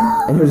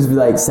 and he'll just be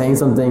like saying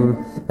something,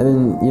 and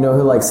then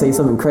he'll like say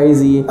something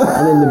crazy, and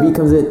then the beat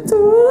comes in.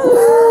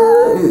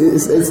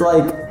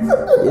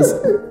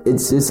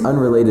 It's just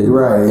unrelated,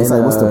 right? It's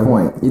like, what's the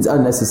point? It's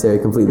unnecessary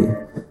completely.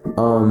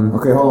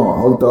 Okay,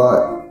 hold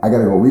thought. I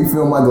gotta go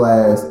refill my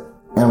glass,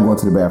 and I'm going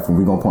to the bathroom.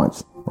 We gonna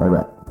punch right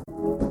back.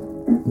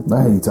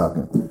 I hear you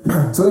talking.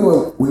 So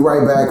anyway, we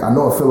right back. I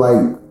know I feel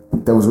like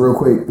that was real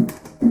quick.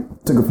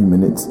 Took a few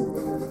minutes,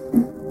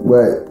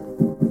 but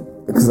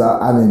because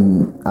I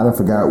didn't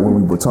forgot when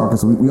we were talking.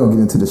 So we gonna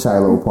get into the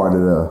Shiloh part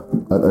of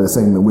the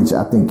segment, which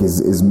I think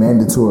is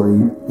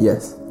mandatory.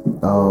 Yes.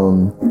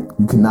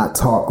 You cannot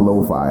talk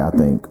lo-fi, I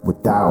think,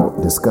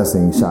 without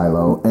discussing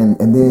Shiloh. And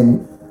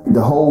then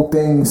the whole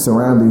thing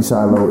surrounding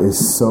Shiloh is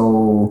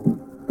so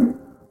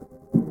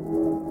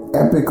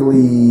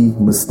epically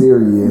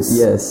mysterious.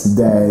 Yes.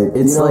 That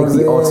it's like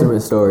the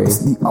ultimate story. It's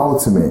the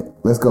ultimate.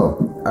 Let's go.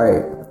 All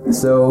right.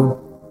 So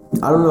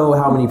I don't know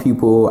how many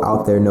people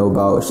out there know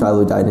about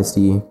Shiloh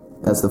Dynasty.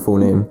 That's the full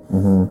name.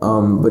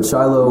 But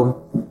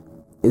Shiloh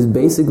is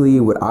basically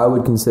what I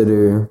would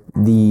consider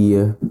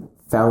the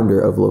founder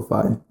of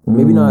lo-fi.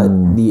 Maybe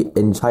not the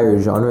entire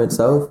genre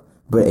itself,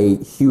 but a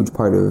huge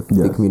part of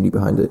the community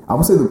behind it. I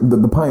would say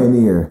the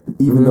pioneer,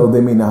 even though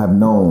they may not have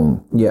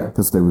known that's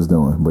what they was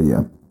doing. But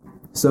yeah.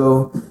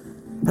 So,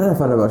 how did I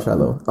find out about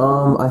Shiloh?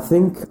 I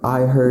think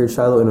I heard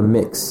Shiloh in a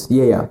mix.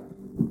 Yeah.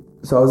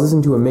 So I was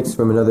listening to a mix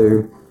from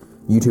another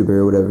YouTuber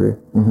or whatever,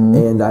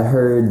 and I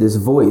heard this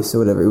voice or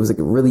whatever. It was like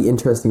a really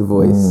interesting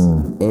voice,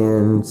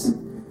 and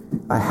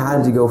I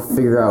had to go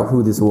figure out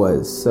who this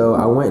was. So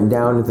I went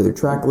down into the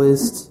track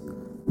list,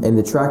 and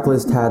the track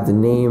list had the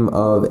name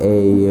of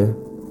a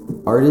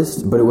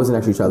artist, but it wasn't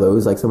actually Shiloh. It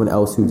was like someone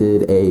else who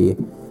did a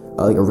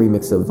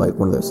remix of like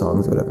one of their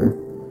songs or whatever.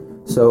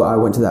 So I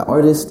went to that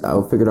artist.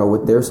 I figured out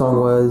what their song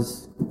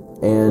was,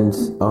 and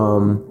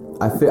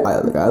I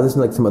listened to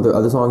like some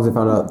other songs and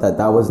found out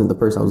that wasn't the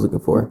person I was looking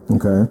for.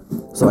 Okay.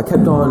 So I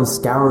kept on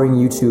scouring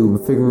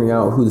YouTube, figuring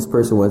out who this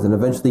person was, and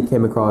eventually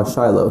came across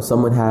Shiloh.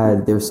 Someone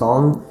had their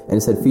song and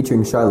it said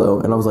featuring Shiloh,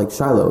 and I was like,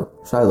 Shiloh,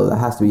 that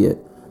has to be it.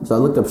 So I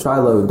looked up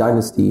Shiloh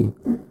Dynasty,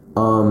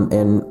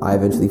 and I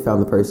eventually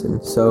found the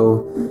person.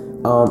 So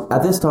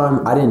at this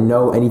time, I didn't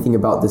know anything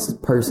about this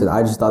person.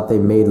 I just thought they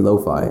made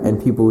lo-fi,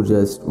 and people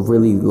just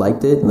really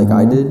liked it, like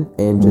I did,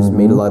 and just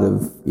made a lot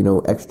of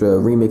extra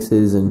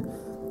remixes and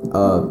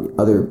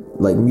other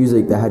like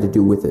music that had to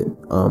do with it,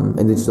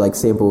 and they just like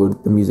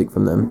sampled the music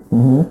from them.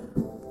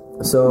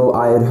 So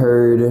I had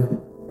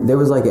heard there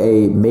was like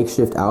a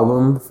makeshift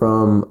album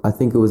from, I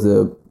think it was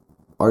a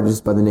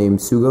artist by the name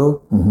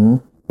Sugo,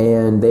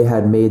 and they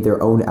had made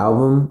their own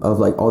album of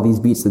like all these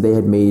beats that they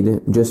had made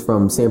just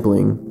from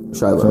sampling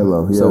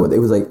Shiloh. So it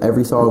was like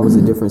every song was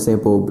a different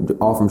sample,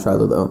 all from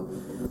Shiloh though.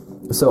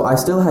 So I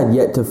still had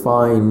yet to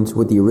find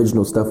what the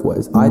original stuff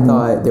was. I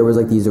thought there was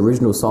like these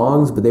original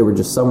songs, but they were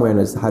just somewhere and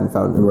I just hadn't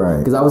found them. Right.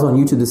 Because I was on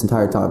YouTube this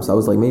entire time. So I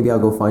was like, maybe I'll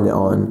go find it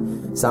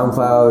on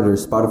SoundCloud or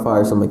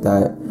Spotify or something like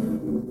that.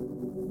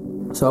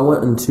 So I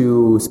went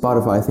into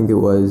Spotify, I think it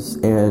was,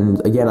 and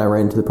again I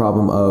ran into the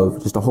problem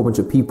of just a whole bunch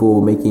of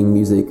people making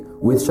music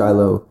with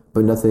Shiloh,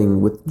 but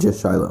nothing with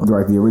just Shiloh.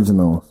 Right, the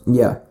originals.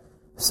 Yeah.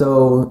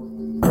 So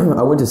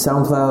I went to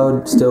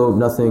SoundCloud, still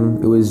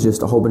nothing. It was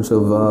just a whole bunch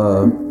of,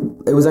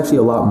 it was actually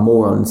a lot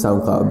more on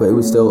SoundCloud, but it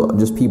was still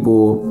just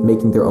people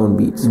making their own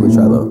beats with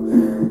Shiloh.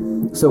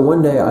 So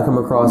one day I come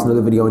across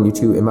another video on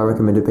YouTube, in my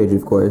recommended page,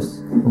 of course,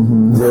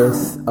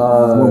 with,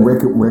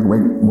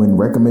 when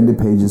recommended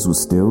pages was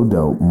still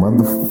dope.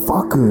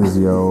 Motherfuckers,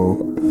 yo.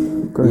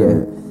 Go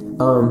ahead.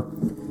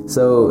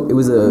 So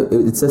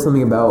it says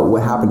something about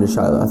what happened to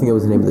Shiloh. I think it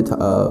was the name of the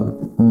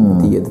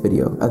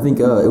video. I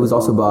think it was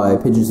also by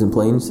Pigeons and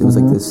Planes. It was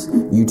like this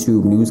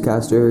YouTube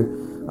newscaster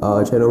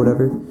channel or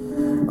whatever.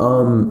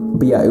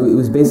 But yeah, it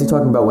was basically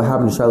talking about what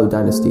happened to Shiloh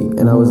Dynasty.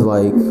 And I was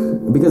like,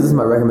 because this is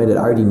my recommended,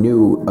 I already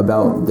knew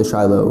about the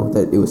Shiloh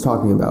that it was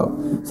talking about.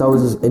 So I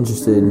was just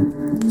interested.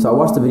 So I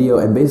watched the video,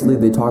 and basically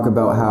they talk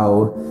about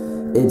how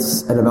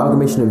it's an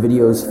amalgamation of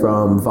videos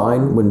from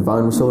Vine, when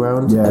Vine was still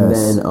around. Yes. And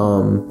then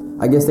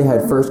I guess they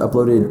had first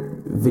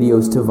uploaded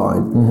videos to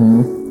Vine.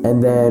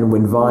 And then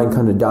when Vine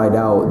kind of died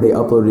out, they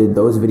uploaded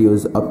those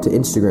videos up to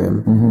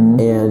Instagram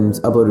and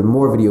uploaded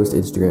more videos to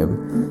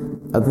Instagram.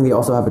 I think they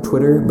also have a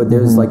Twitter, but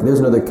there's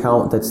another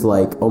account that's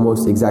like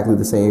almost exactly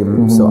the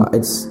same. So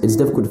it's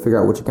difficult to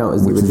figure out which account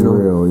is the original.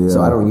 Real,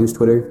 So I don't use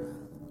Twitter.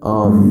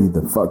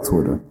 The fuck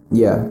Twitter.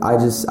 Yeah, I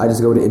just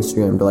go to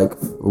Instagram to like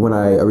when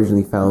I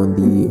originally found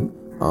the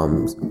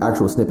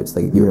actual snippets,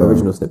 like the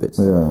original snippets.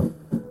 Yeah.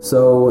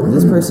 So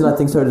this person I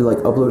think started like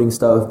uploading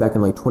stuff back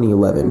in like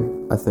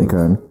 2011, I think.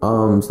 Okay.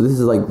 So this is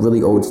like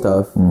really old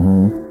stuff,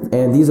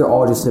 and these are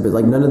all just snippets.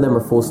 Like none of them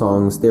are full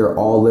songs. They're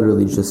all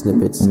literally just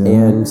snippets.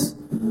 And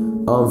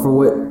for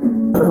what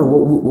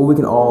we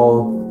can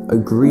all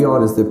agree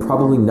on is they're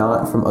probably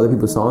not from other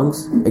people's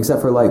songs,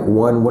 except for like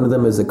one of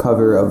them is a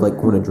cover of like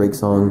one of Drake's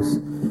songs.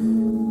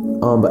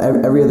 But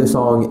every other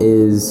song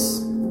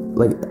is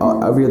like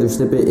every other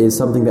snippet is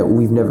something that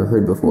we've never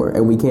heard before,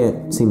 and we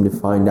can't seem to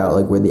find out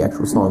like where the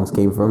actual songs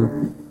came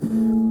from.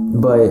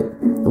 But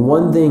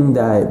one thing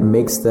that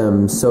makes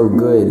them so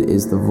good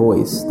is the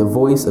voice. The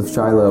voice of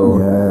Shiloh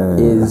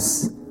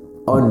is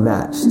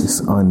unmatched.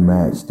 It's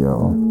unmatched,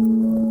 yo.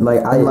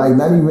 Like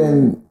not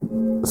even.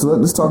 So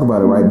let's talk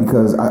about it, right?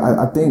 Because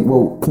I think.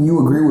 Well, can you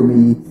agree with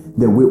me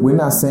that we're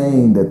not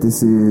saying that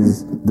this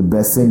is the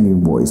best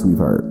singing voice we've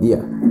heard?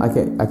 Yeah, I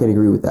can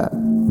agree with that.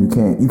 You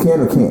can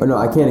or can't? Oh, no,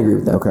 I can't agree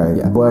with that. Okay,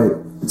 yeah. But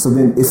so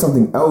then it's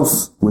something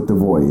else with the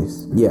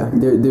voice. Yeah,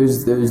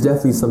 there's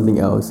definitely something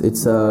else.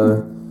 It's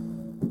I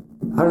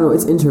don't know.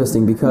 It's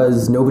interesting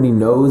because nobody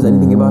knows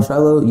anything about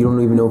Shiloh. You don't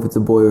even know if it's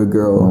a boy or a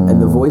girl,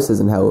 and the voice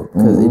doesn't help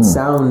because it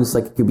sounds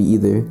like it could be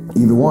either.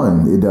 Either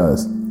one, it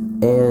does.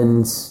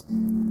 And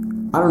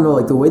I don't know,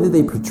 like the way that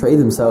they portray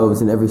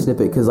themselves in every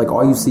snippet, because like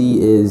all you see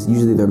is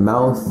usually their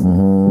mouth,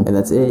 and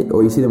that's it,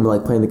 or you see them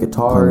like playing the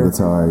guitar,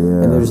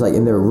 and they're just like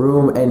in their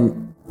room,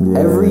 and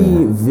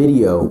every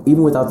video,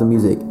 even without the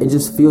music, it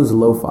just feels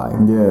lo-fi.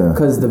 Yeah,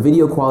 because the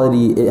video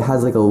quality, it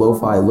has like a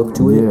lo-fi look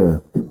to it. Yeah.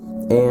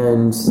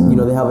 And, you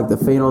know, they have, like, the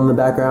fan on the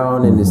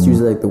background, and it's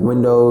usually, like, the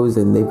windows,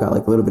 and they've got,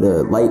 like, a little bit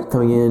of light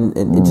coming in,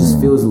 and it just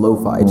feels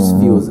lo-fi. It just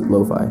feels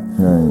lo-fi.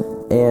 Right.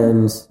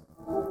 And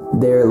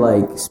they're,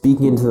 like,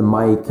 speaking into the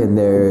mic, and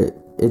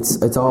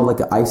it's all,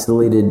 like, an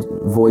isolated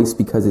voice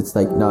because it's,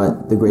 like,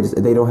 not the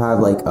greatest. They don't have,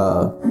 like,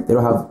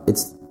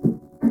 it's,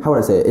 how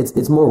would I say it?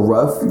 It's more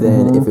rough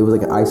than if it was,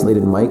 like, an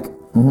isolated mic.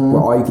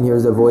 Where all you can hear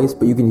is their voice,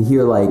 but you can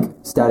hear like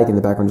static in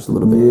the background just a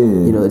little bit.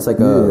 Yeah. You know, it's like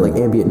like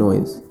ambient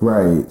noise.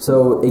 Right.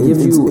 So it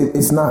gives you.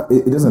 It's not.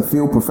 It doesn't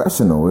feel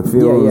professional. It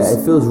feels. Yeah.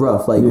 It feels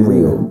rough, like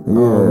real.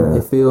 Yeah.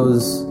 It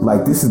feels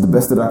like this is the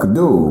best that I could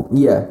do.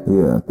 Yeah.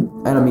 Yeah.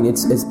 And I mean,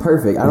 it's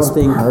perfect. I don't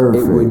think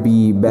it would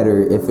be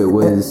better if it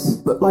was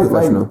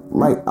professional.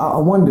 I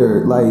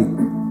wonder, I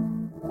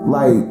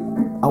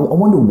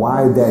wonder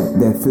why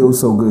that feels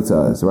so good to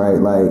us, right?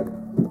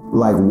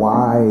 Like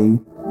why?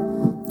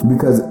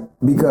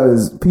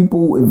 Because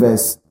people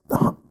invest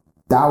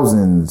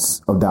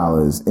thousands of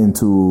dollars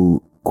into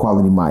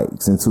quality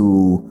mics,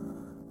 into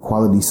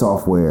quality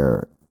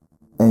software,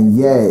 and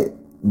yet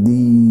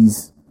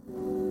these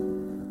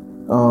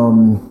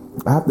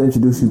I have to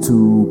introduce you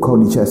to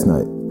Cody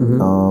Chestnut,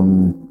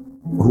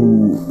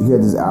 who he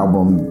had this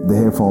album, The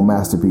Headphone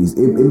Masterpiece.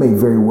 It may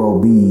very well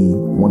be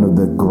one of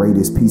the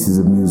greatest pieces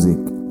of music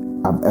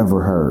I've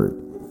ever heard.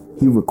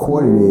 He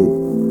recorded it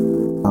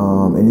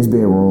in his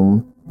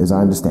bedroom, as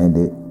I understand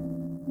it.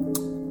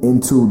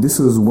 This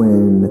was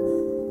when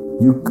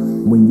you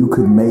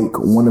could make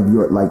one of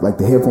your like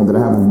the headphone that I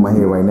have over my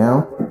head right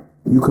now.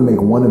 You could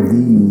make one of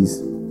these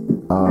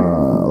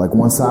like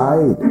one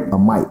side a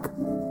mic,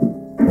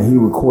 and he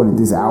recorded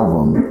this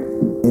album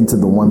into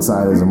the one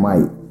side as a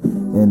mic.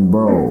 And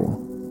bro,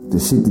 the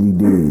shit that he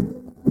did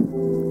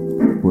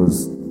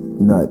was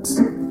nuts.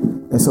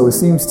 And so it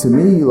seems to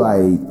me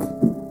like,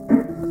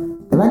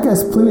 and I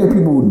guess plenty of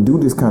people do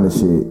this kind of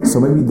shit. So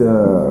maybe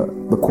the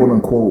quote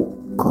unquote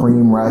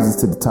cream rises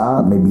to the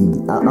top. Maybe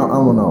I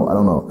don't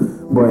know.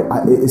 But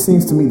it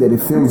seems to me that it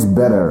feels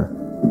better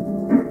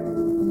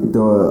the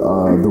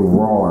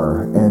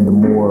rawer and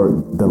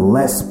the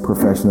less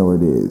professional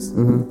it is.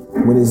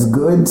 When it's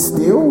good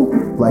still,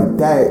 like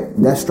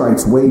that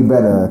strikes way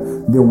better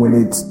than when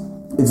it's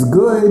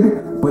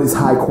good but it's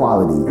high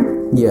quality.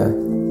 Yeah.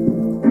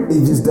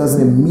 It just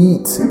doesn't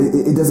meet,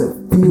 it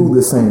doesn't feel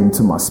the same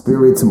to my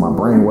spirit, to my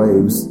brain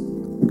waves.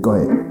 Go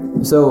ahead.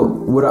 So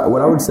what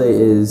I would say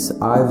is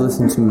I've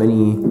listened to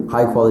many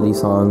high quality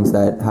songs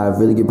that have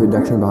really good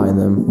production behind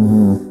them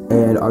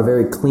and are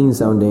very clean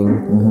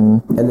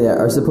sounding and they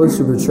are supposed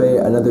to portray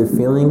another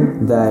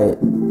feeling that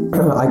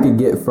I could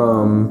get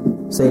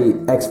from, say,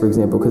 X, for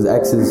example, because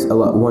X is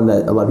one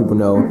that a lot of people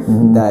know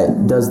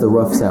that does the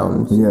rough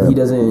sound. Yeah.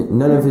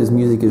 None of his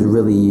music is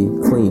really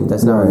clean.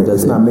 That's not how he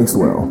does it. It's not mixed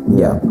well.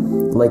 Yeah.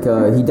 Like,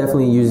 he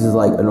definitely uses,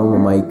 like, a normal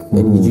mic,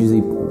 and he's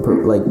usually,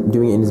 like,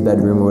 doing it in his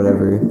bedroom or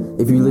whatever.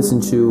 If you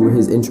listen to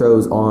his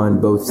intros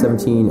on both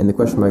 17 and the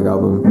Question Mark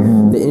album,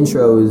 the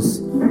intros,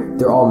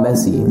 they're all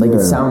messy. Like,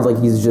 it sounds like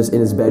he's just in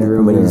his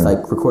bedroom, and he's,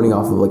 like, recording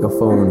off of, like, a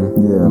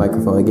phone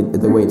microphone, like,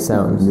 the way it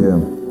sounds.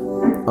 Yeah.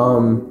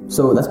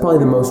 So that's probably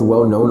the most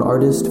well-known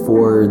artist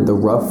for the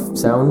rough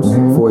sounds,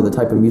 for the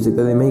type of music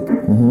that they make.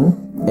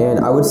 And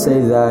I would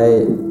say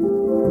that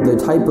the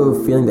type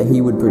of feeling that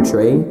he would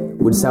portray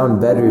would sound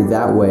better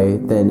that way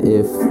than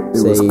if,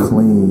 say, it was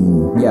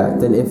clean. Yeah,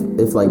 than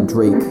if like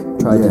Drake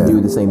tried to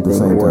do the same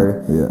thing,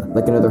 or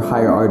like another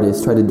higher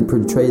artist tried to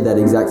portray that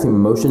exact same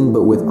emotion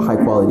but with high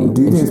quality.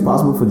 Do you think it's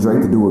possible for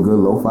Drake to do a good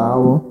lo-fi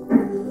album?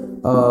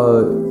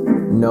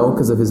 No,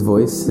 because of his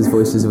voice. His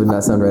voice just would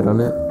not sound right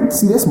on it.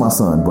 See, that's my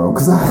son, bro.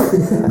 Because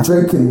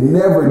Drake can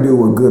never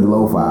do a good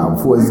lo-fi album.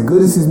 For as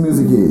good as his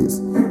music is,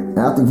 and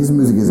I think his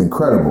music is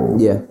incredible.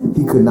 Yeah,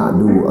 he could not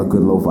do a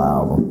good lo-fi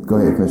album. Go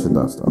ahead, finish your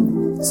thoughts, though.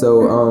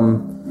 So,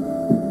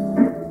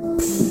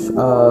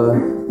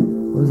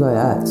 what was I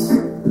at?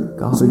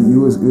 God. So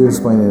you was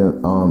explaining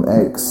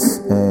X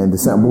and the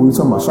sound, but we were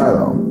talking about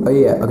Shiloh. Oh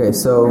yeah, okay.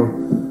 So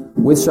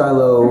with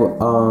Shiloh,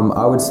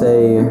 I would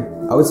say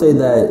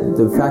that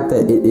the fact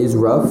that it is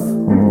rough,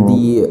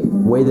 the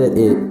way that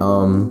it,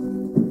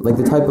 like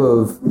the type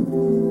of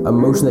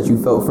emotion that you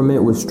felt from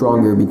it was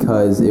stronger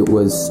because it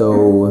was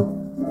so,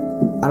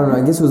 I don't know,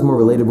 I guess it was more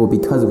relatable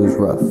because it was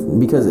rough.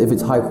 Because if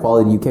it's high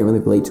quality, you can't really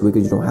relate to it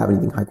because you don't have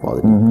anything high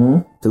quality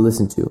to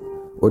listen to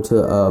or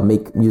to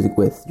make music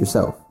with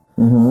yourself.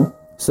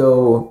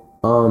 So,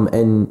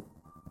 and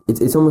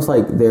it's almost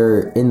like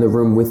they're in the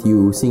room with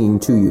you, singing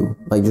to you,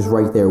 like just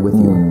right there with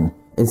you,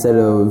 instead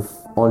of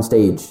on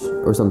stage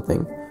or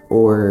something,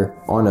 or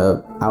on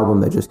a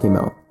album that just came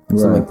out,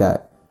 something like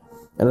that.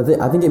 And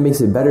I think it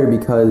makes it better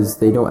because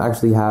they don't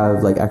actually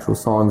have like actual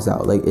songs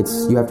out. Like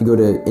you have to go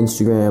to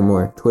Instagram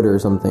or Twitter or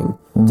something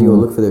to go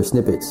look for their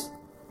snippets.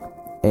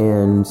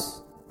 And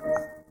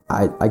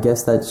I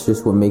guess that's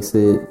just what makes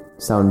it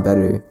sound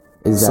better.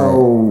 Is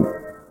so,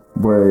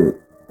 but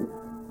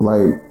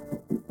like,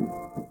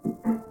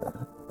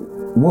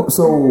 when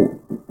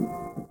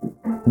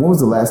was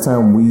the last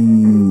time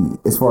we,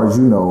 as far as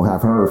you know,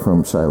 have heard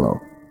from Shiloh?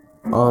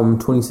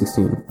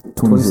 2016.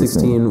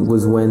 2016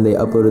 was when they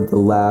uploaded the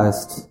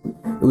last.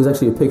 It was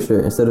actually a picture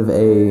instead of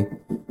a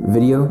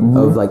video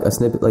of like a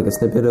snippet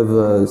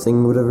of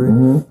singing or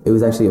whatever. It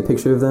was actually a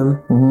picture of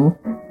them.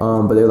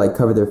 But they like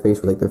covered their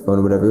face with like their phone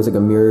or whatever. It was like a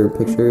mirror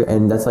picture,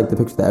 and that's like the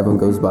picture that everyone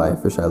goes by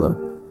for Shiloh.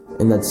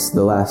 And that's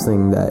the last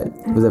thing that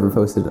was ever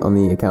posted on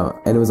the account,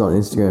 and it was on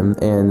Instagram,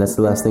 and that's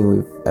the last thing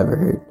we've ever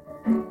heard.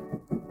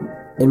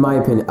 In my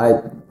opinion,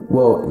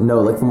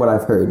 from what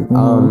I've heard.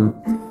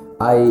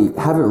 I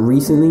haven't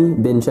recently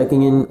been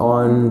checking in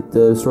on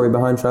the story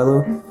behind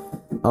Shiloh.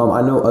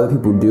 I know other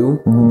people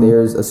do.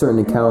 There's a certain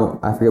account,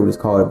 I forget what it's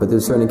called, but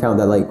there's a certain account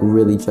that like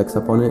really checks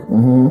up on it.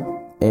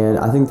 And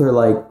I think they're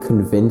like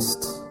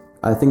convinced.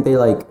 I think they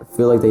like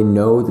feel like they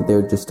know that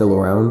they're just still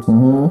around,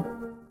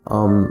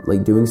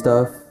 like doing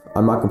stuff.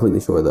 I'm not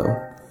completely sure though.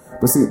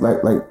 But see,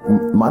 like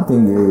my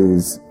thing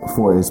is,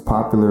 for as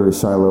popular as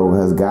Shiloh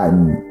has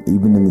gotten,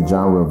 even in the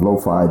genre of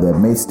lo-fi, that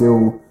may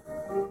still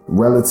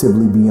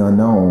relatively be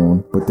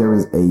unknown, but there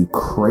is a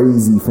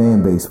crazy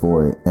fan base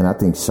for it. And I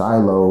think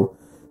Shiloh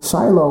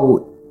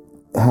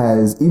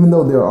has, even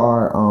though there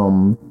are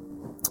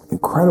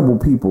incredible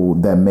people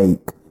that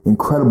make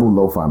incredible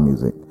lo-fi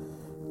music,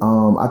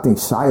 I think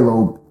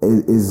Shiloh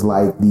is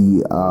like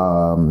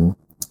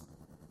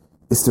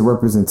it's the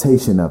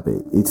representation of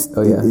it.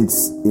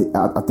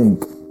 I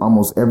think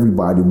almost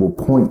everybody will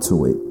point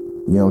to it.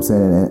 You know what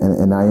I'm saying?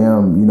 And I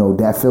am,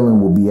 that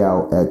feeling will be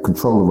out at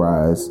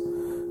Controllerize.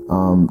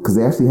 Because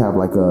they actually have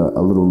like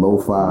a little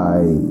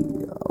lo-fi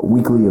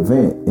weekly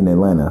event in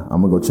Atlanta.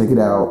 I'm gonna go check it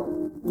out,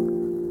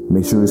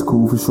 make sure it's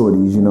cool for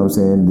shorties, you know what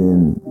I'm saying?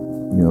 Then,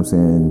 you know what I'm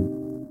saying,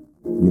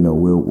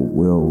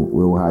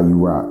 we'll how you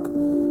rock.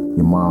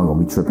 Your mom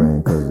gonna be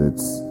tripping because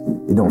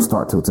it don't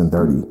start till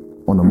 10:30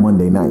 on a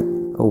Monday night.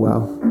 Oh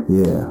wow.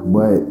 Yeah,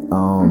 but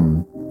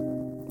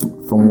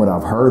from what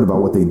I've heard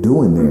about what they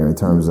do in there in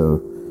terms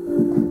of,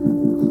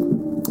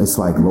 it's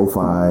like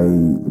lo-fi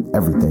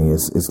everything.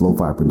 It's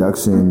lo-fi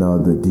production.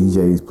 The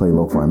DJs play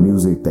lo-fi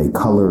music. They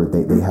color.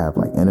 They have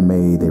like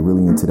anime. They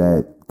really into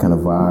that kind of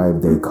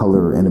vibe. They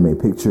color anime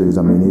pictures.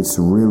 I mean, it's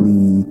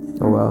really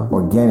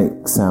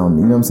organic sound.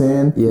 You know what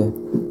I'm saying? Yeah.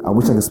 I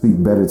wish I could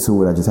speak better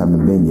to it. I just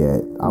haven't been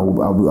yet. I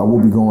will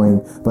be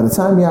going. By the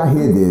time y'all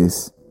hear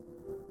this,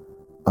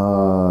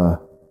 I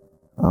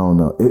don't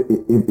know.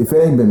 If it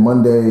ain't been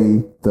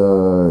Monday,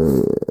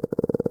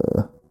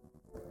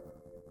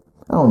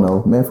 I don't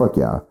know, man. Fuck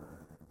y'all.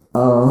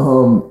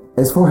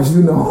 As far as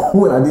you know,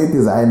 when I did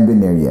this, I hadn't been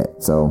there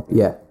yet. So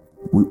yeah,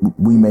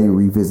 we may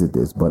revisit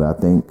this, but I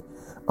think,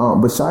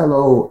 but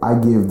Shiloh, I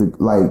give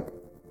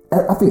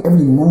I think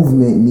every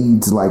movement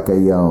needs like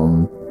a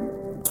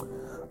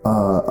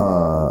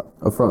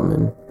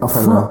frontman.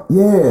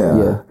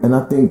 Yeah. And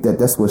I think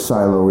that's what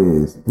Shiloh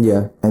is.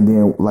 Yeah. And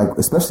then like,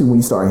 especially when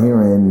you start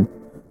hearing,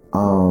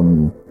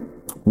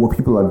 what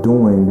people are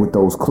doing with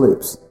those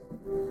clips.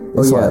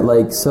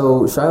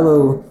 So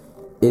Shiloh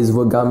is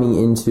what got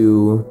me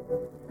into,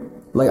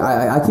 like,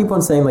 I keep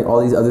on saying like all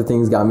these other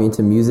things got me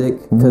into music,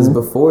 because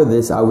before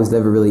this I was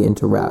never really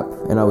into rap,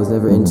 and I was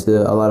never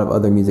into a lot of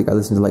other music. I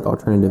listened to like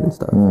alternative and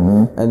stuff,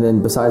 and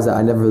then besides that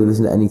I never really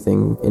listened to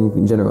anything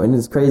in general. And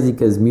it's crazy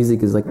because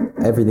music is like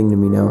everything to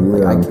me now.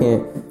 Like I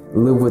can't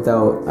live a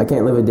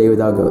day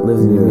without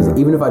listening to music.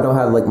 Even if I don't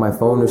have like my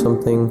phone or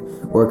something,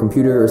 or a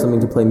computer or something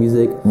to play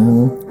music,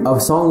 a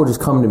song will just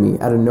come to me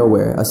out of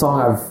nowhere. A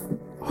song I've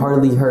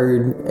hardly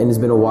heard and it's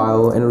been a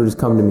while, and it'll just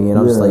come to me, and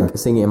I'll just like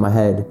sing it in my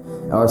head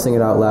or sing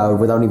it out loud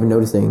without even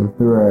noticing.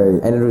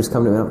 Right. And it'll just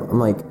come to me. I'm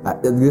like,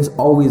 there's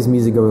always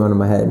music going on in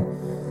my head.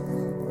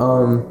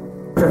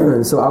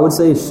 So I would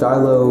say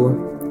Shiloh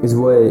is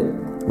what,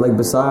 like,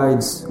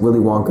 besides Willy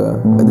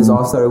Wonka, this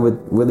all started with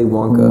Willy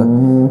Wonka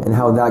and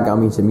how that got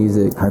me into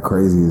music. How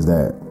crazy is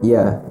that?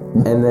 Yeah.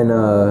 And then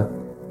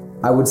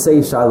I would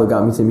say Shiloh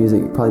got me to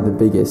music probably the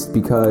biggest,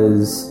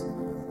 because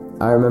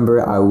I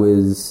remember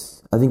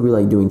I think we were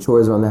like doing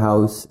chores around the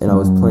house, and I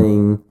was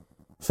playing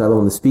Shiloh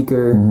on the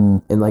speaker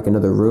in like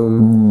another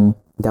room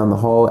down the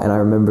hall, and I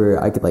remember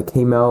I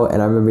came out,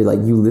 and I remember like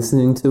you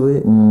listening to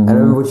it, and I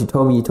remember what you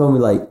told me. You told me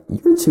like,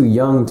 you're too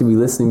young to be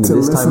listening to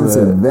this time of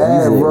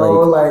that, music,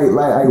 bro.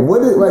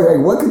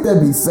 What could that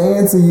be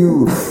saying to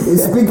you?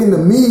 It's speaking to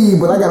me,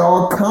 but I got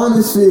all kind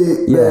of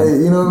shit. Yeah, that,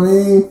 you know what I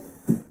mean.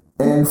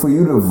 And for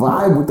you to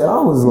vibe with that,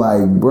 I was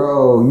like,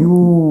 bro,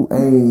 you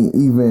ain't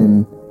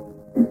even.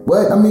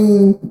 But I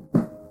mean,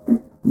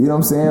 you know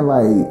what I'm saying?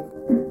 Like,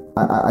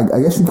 I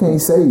guess you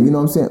can't say, you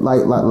know what I'm saying?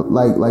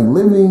 Like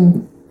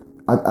living,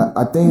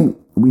 I think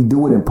we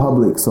do it in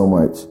public so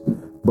much,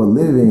 but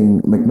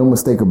living, make no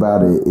mistake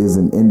about it, is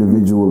an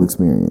individual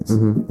experience.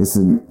 It's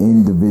an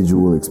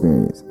individual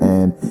experience.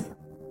 And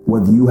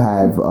whether you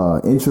have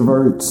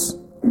introverts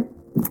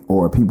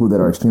or people that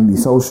are extremely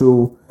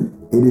social,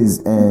 it is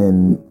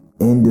an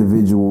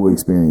individual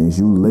experience.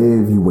 You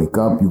live, you wake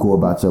up, you go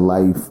about your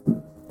life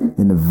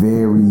in a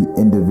very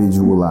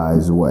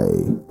individualized way.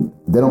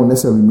 That don't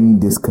necessarily mean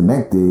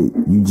disconnected.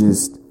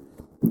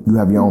 You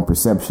have your own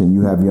perception.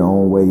 You have your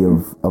own way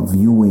of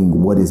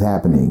viewing what is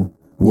happening,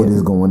 what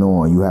is going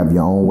on. You have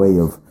your own way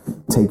of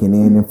taking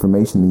in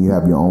information, and you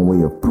have your own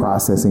way of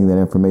processing that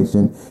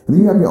information. And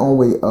then you have your own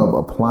way of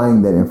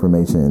applying that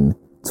information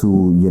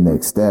to your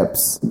next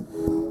steps,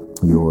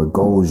 your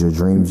goals, your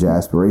dreams, your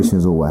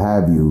aspirations, or what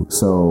have you.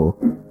 So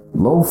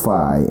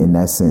lo-fi in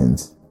that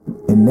sense,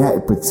 in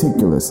that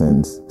particular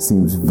sense,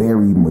 seems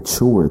very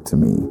mature to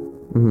me.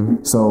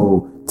 Mm-hmm.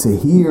 So to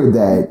hear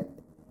that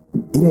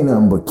it ain't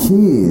nothing but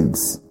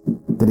kids,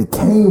 that it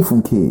came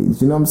from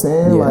kids, you know what I'm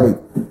saying? Yeah.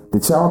 Like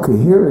that y'all could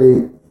hear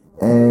it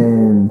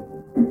and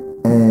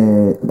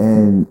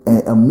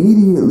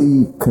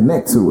immediately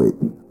connect to it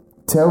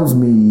tells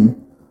me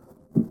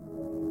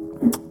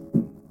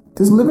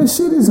this living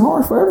shit is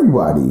hard for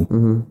everybody.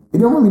 Mm-hmm. It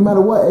don't really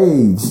matter what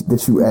age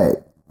that you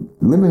at.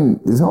 Living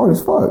is hard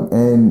as fuck.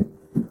 And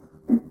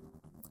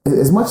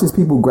as much as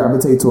people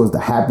gravitate towards the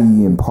happy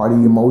and party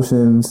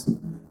emotions,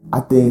 I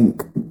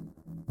think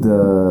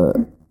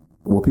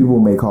what people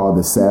may call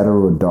the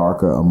sadder or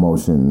darker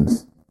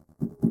emotions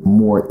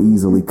more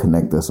easily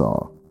connect us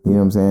all. You know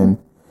what I'm saying?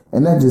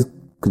 And that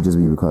could just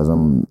be because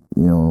I'm,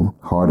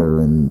 harder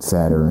and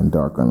sadder and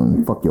darker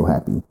and fuck your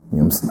happy. You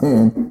know what I'm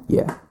saying?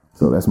 Yeah.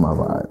 So that's my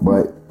vibe.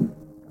 But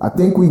I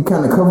think we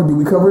kind of covered. Did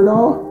we cover it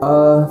all?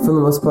 For the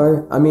most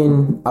part. I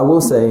mean, I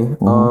will say,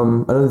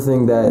 another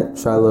thing that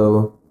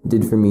Shiloh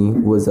did for me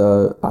was,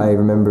 I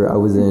remember I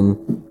was in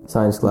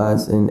science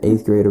class in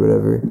 8th grade or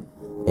whatever,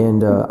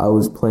 and I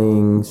was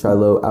playing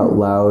Shiloh out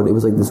loud. It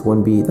was like this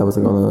one beat that was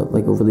like on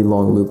a really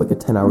long loop, like a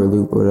 10-hour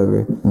loop or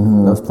whatever. Mm-hmm.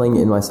 And I was playing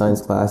it in my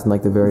science class in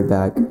like the very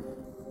back,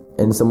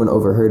 and someone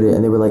overheard it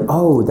and they were like,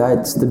 "Oh,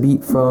 that's the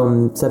beat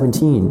from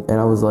 17." And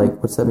I was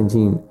like, "What's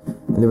 17?"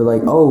 And they were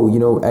like, "Oh,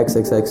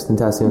 XXX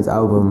Tentacion's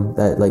album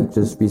that like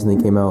just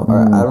recently came out." Mm-hmm.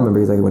 Or I don't remember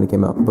exactly when it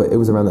came out, but it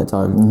was around that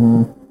time.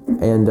 Mm-hmm.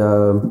 And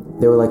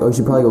they were like, "Oh, you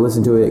should probably go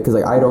listen to it," because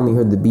like I'd only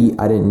heard the beat.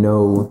 I didn't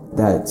know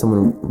that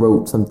someone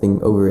wrote something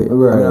over it.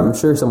 Right. I mean, I'm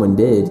sure someone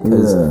did,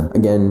 because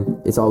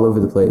again, it's all over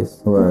the place.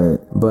 Right.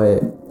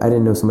 But I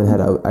didn't know someone had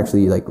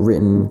actually like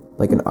written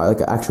an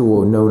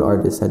actual known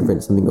artist had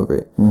written something over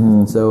it.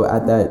 Mm-hmm. So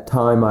at that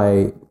time,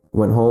 I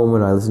went home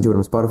and I listened to it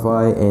on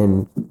Spotify,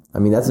 and I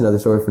mean that's another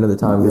story for another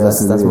time,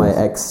 because that's my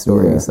ex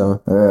story. Yeah.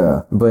 So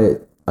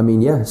but I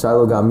mean,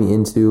 Shiloh got me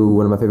into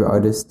one of my favorite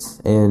artists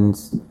and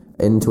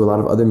into a lot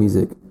of other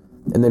music.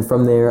 And then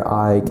from there,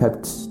 I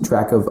kept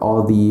track of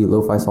all the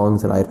lo-fi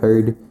songs that I had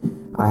heard.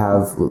 I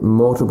have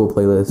multiple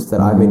playlists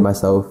that I made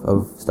myself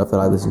of stuff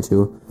that I listen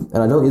to.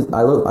 And I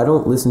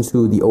don't listen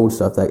to the old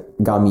stuff that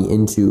got me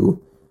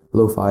into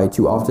lo-fi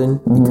too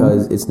often,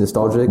 because it's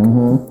nostalgic.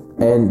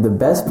 Mm-hmm. And the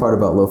best part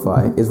about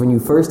lo-fi is when you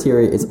first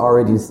hear it, it's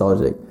already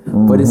nostalgic.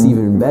 Mm-hmm. But it's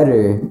even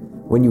better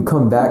when you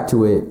come back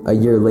to it a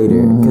year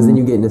later, because then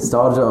you get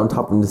nostalgia on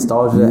top of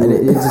nostalgia, and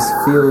it just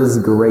feels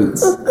great.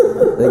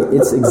 Like,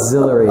 it's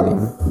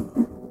exhilarating.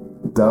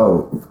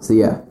 Dope. So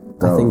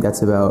dope. I think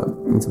that's about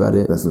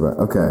it. That's about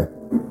okay.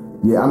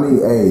 Yeah, I mean,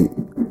 hey,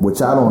 what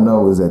y'all don't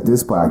know is that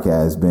this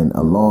podcast has been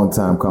a long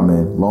time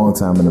coming, long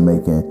time in the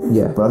making.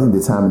 Yeah. But I think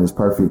the timing is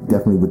perfect,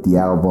 definitely with the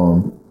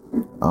album.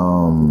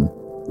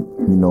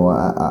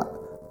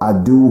 I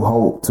do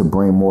hope to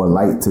bring more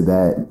light to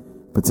that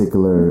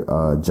particular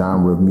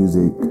genre of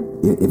music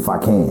if I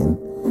can.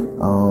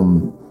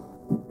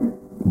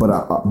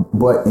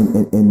 But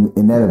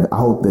in that, I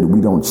hope that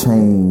we don't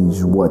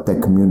change what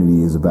that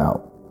community is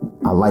about.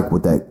 I like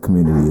what that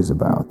community is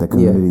about. That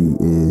community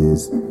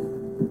is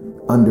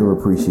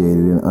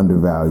underappreciated and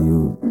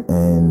undervalued,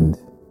 and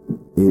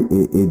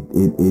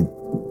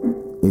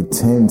it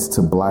tends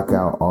to block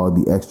out all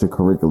the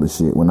extracurricular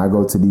shit. When I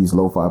go to these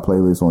lo-fi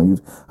playlists on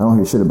YouTube, I don't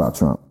hear shit about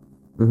Trump,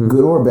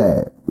 good or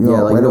bad.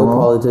 Like no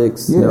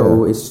politics.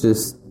 No, it's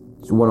just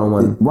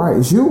one-on-one. Right,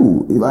 it's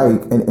you.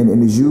 Like,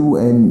 and it's you,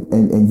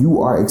 and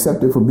you are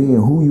accepted for being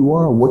who you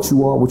are, what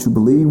you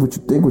believe, what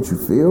you think, what you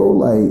feel.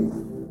 Like,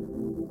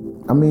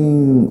 I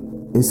mean,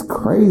 it's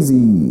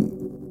crazy.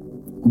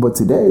 But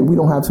today, we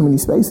don't have too many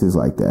spaces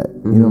like that.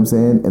 You know what I'm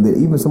saying? And then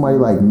even somebody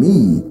like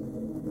me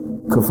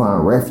could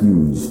find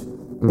refuge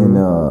in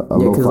a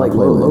lo-fi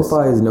playlist.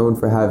 Lo-fi is known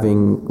for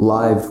having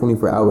live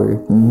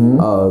 24-hour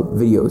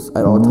videos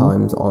at all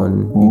times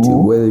on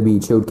YouTube, whether it be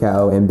Chilled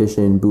Cow,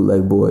 Ambition,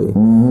 Bootleg Boy,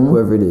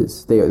 whoever it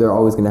is. They're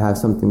always going to have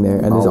something there,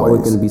 and there's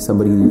always going to be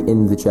somebody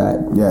in the chat.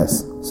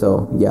 Yes.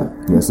 So, yeah,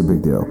 it's a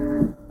big deal.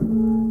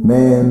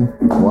 Man,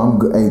 well, I'm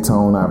good. Hey,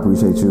 Tone, I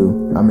appreciate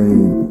you. I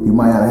mean, you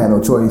might not have had no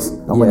choice.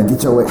 I'm going to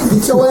get your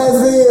ass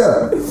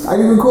here. I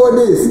can record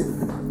this.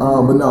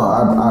 But no,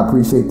 I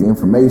appreciate the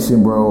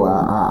information, bro.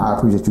 I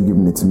appreciate you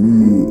giving it to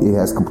me. It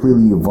has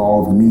completely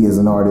evolved me as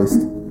an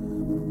artist.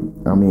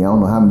 I mean, I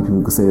don't know how many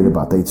people could say that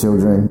about their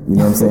children. You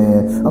know what I'm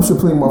saying? I'm sure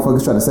plenty of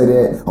motherfuckers try to say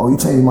that. Oh, you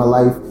changed my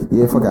life.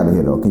 Yeah, fuck out of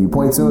here, though. Can you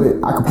point to it?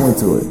 I can point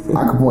to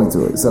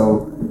it.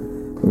 So,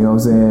 You know what I'm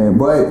saying?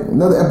 But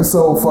another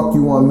episode, Fuck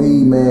You On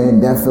Me, man.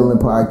 That Feeling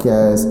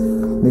Podcast.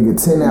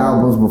 Nigga, 10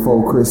 albums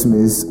before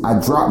Christmas. I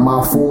dropped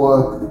my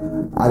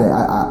 4. I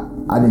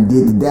done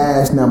did the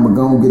dash. Now I'm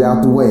gonna get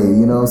out the way.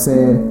 You know what I'm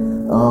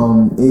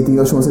saying? Anything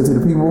else you want to say to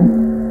the people?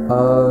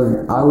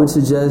 I would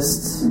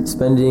suggest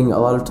spending a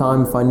lot of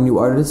time finding new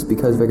artists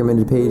because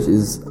recommended page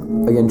is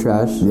again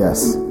trash.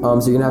 Yes.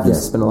 So you're gonna have to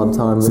spend a lot of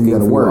time looking for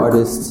new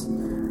artists.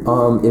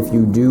 If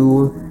you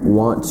do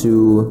want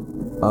to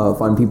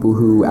find people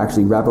who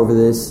actually rap over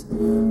this,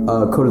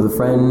 Code of the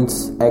Friend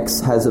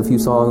X has a few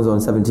songs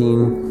on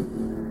 17.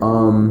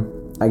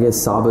 I guess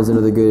Saba's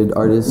another good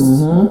artist.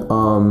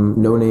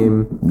 No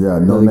Name. Yeah,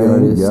 No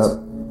Name. Yep.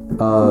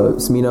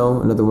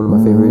 Smino, another one of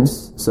my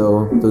favorites.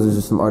 So those are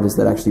just some artists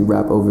that actually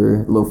rap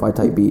over lo-fi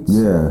type beats.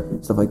 Yeah.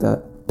 Stuff like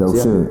that. Dope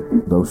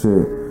shit. Dope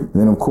shit. And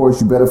then of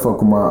course you better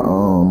fuck with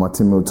my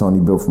Tim Mil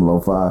Tony built from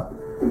Lo-Fi.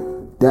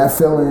 That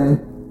Feeling,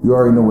 you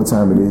already know what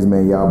time it is,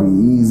 man. Y'all be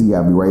easy.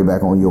 Y'all be right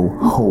back on your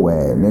whole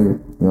ad, nigga.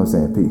 You know what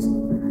I'm saying? Peace.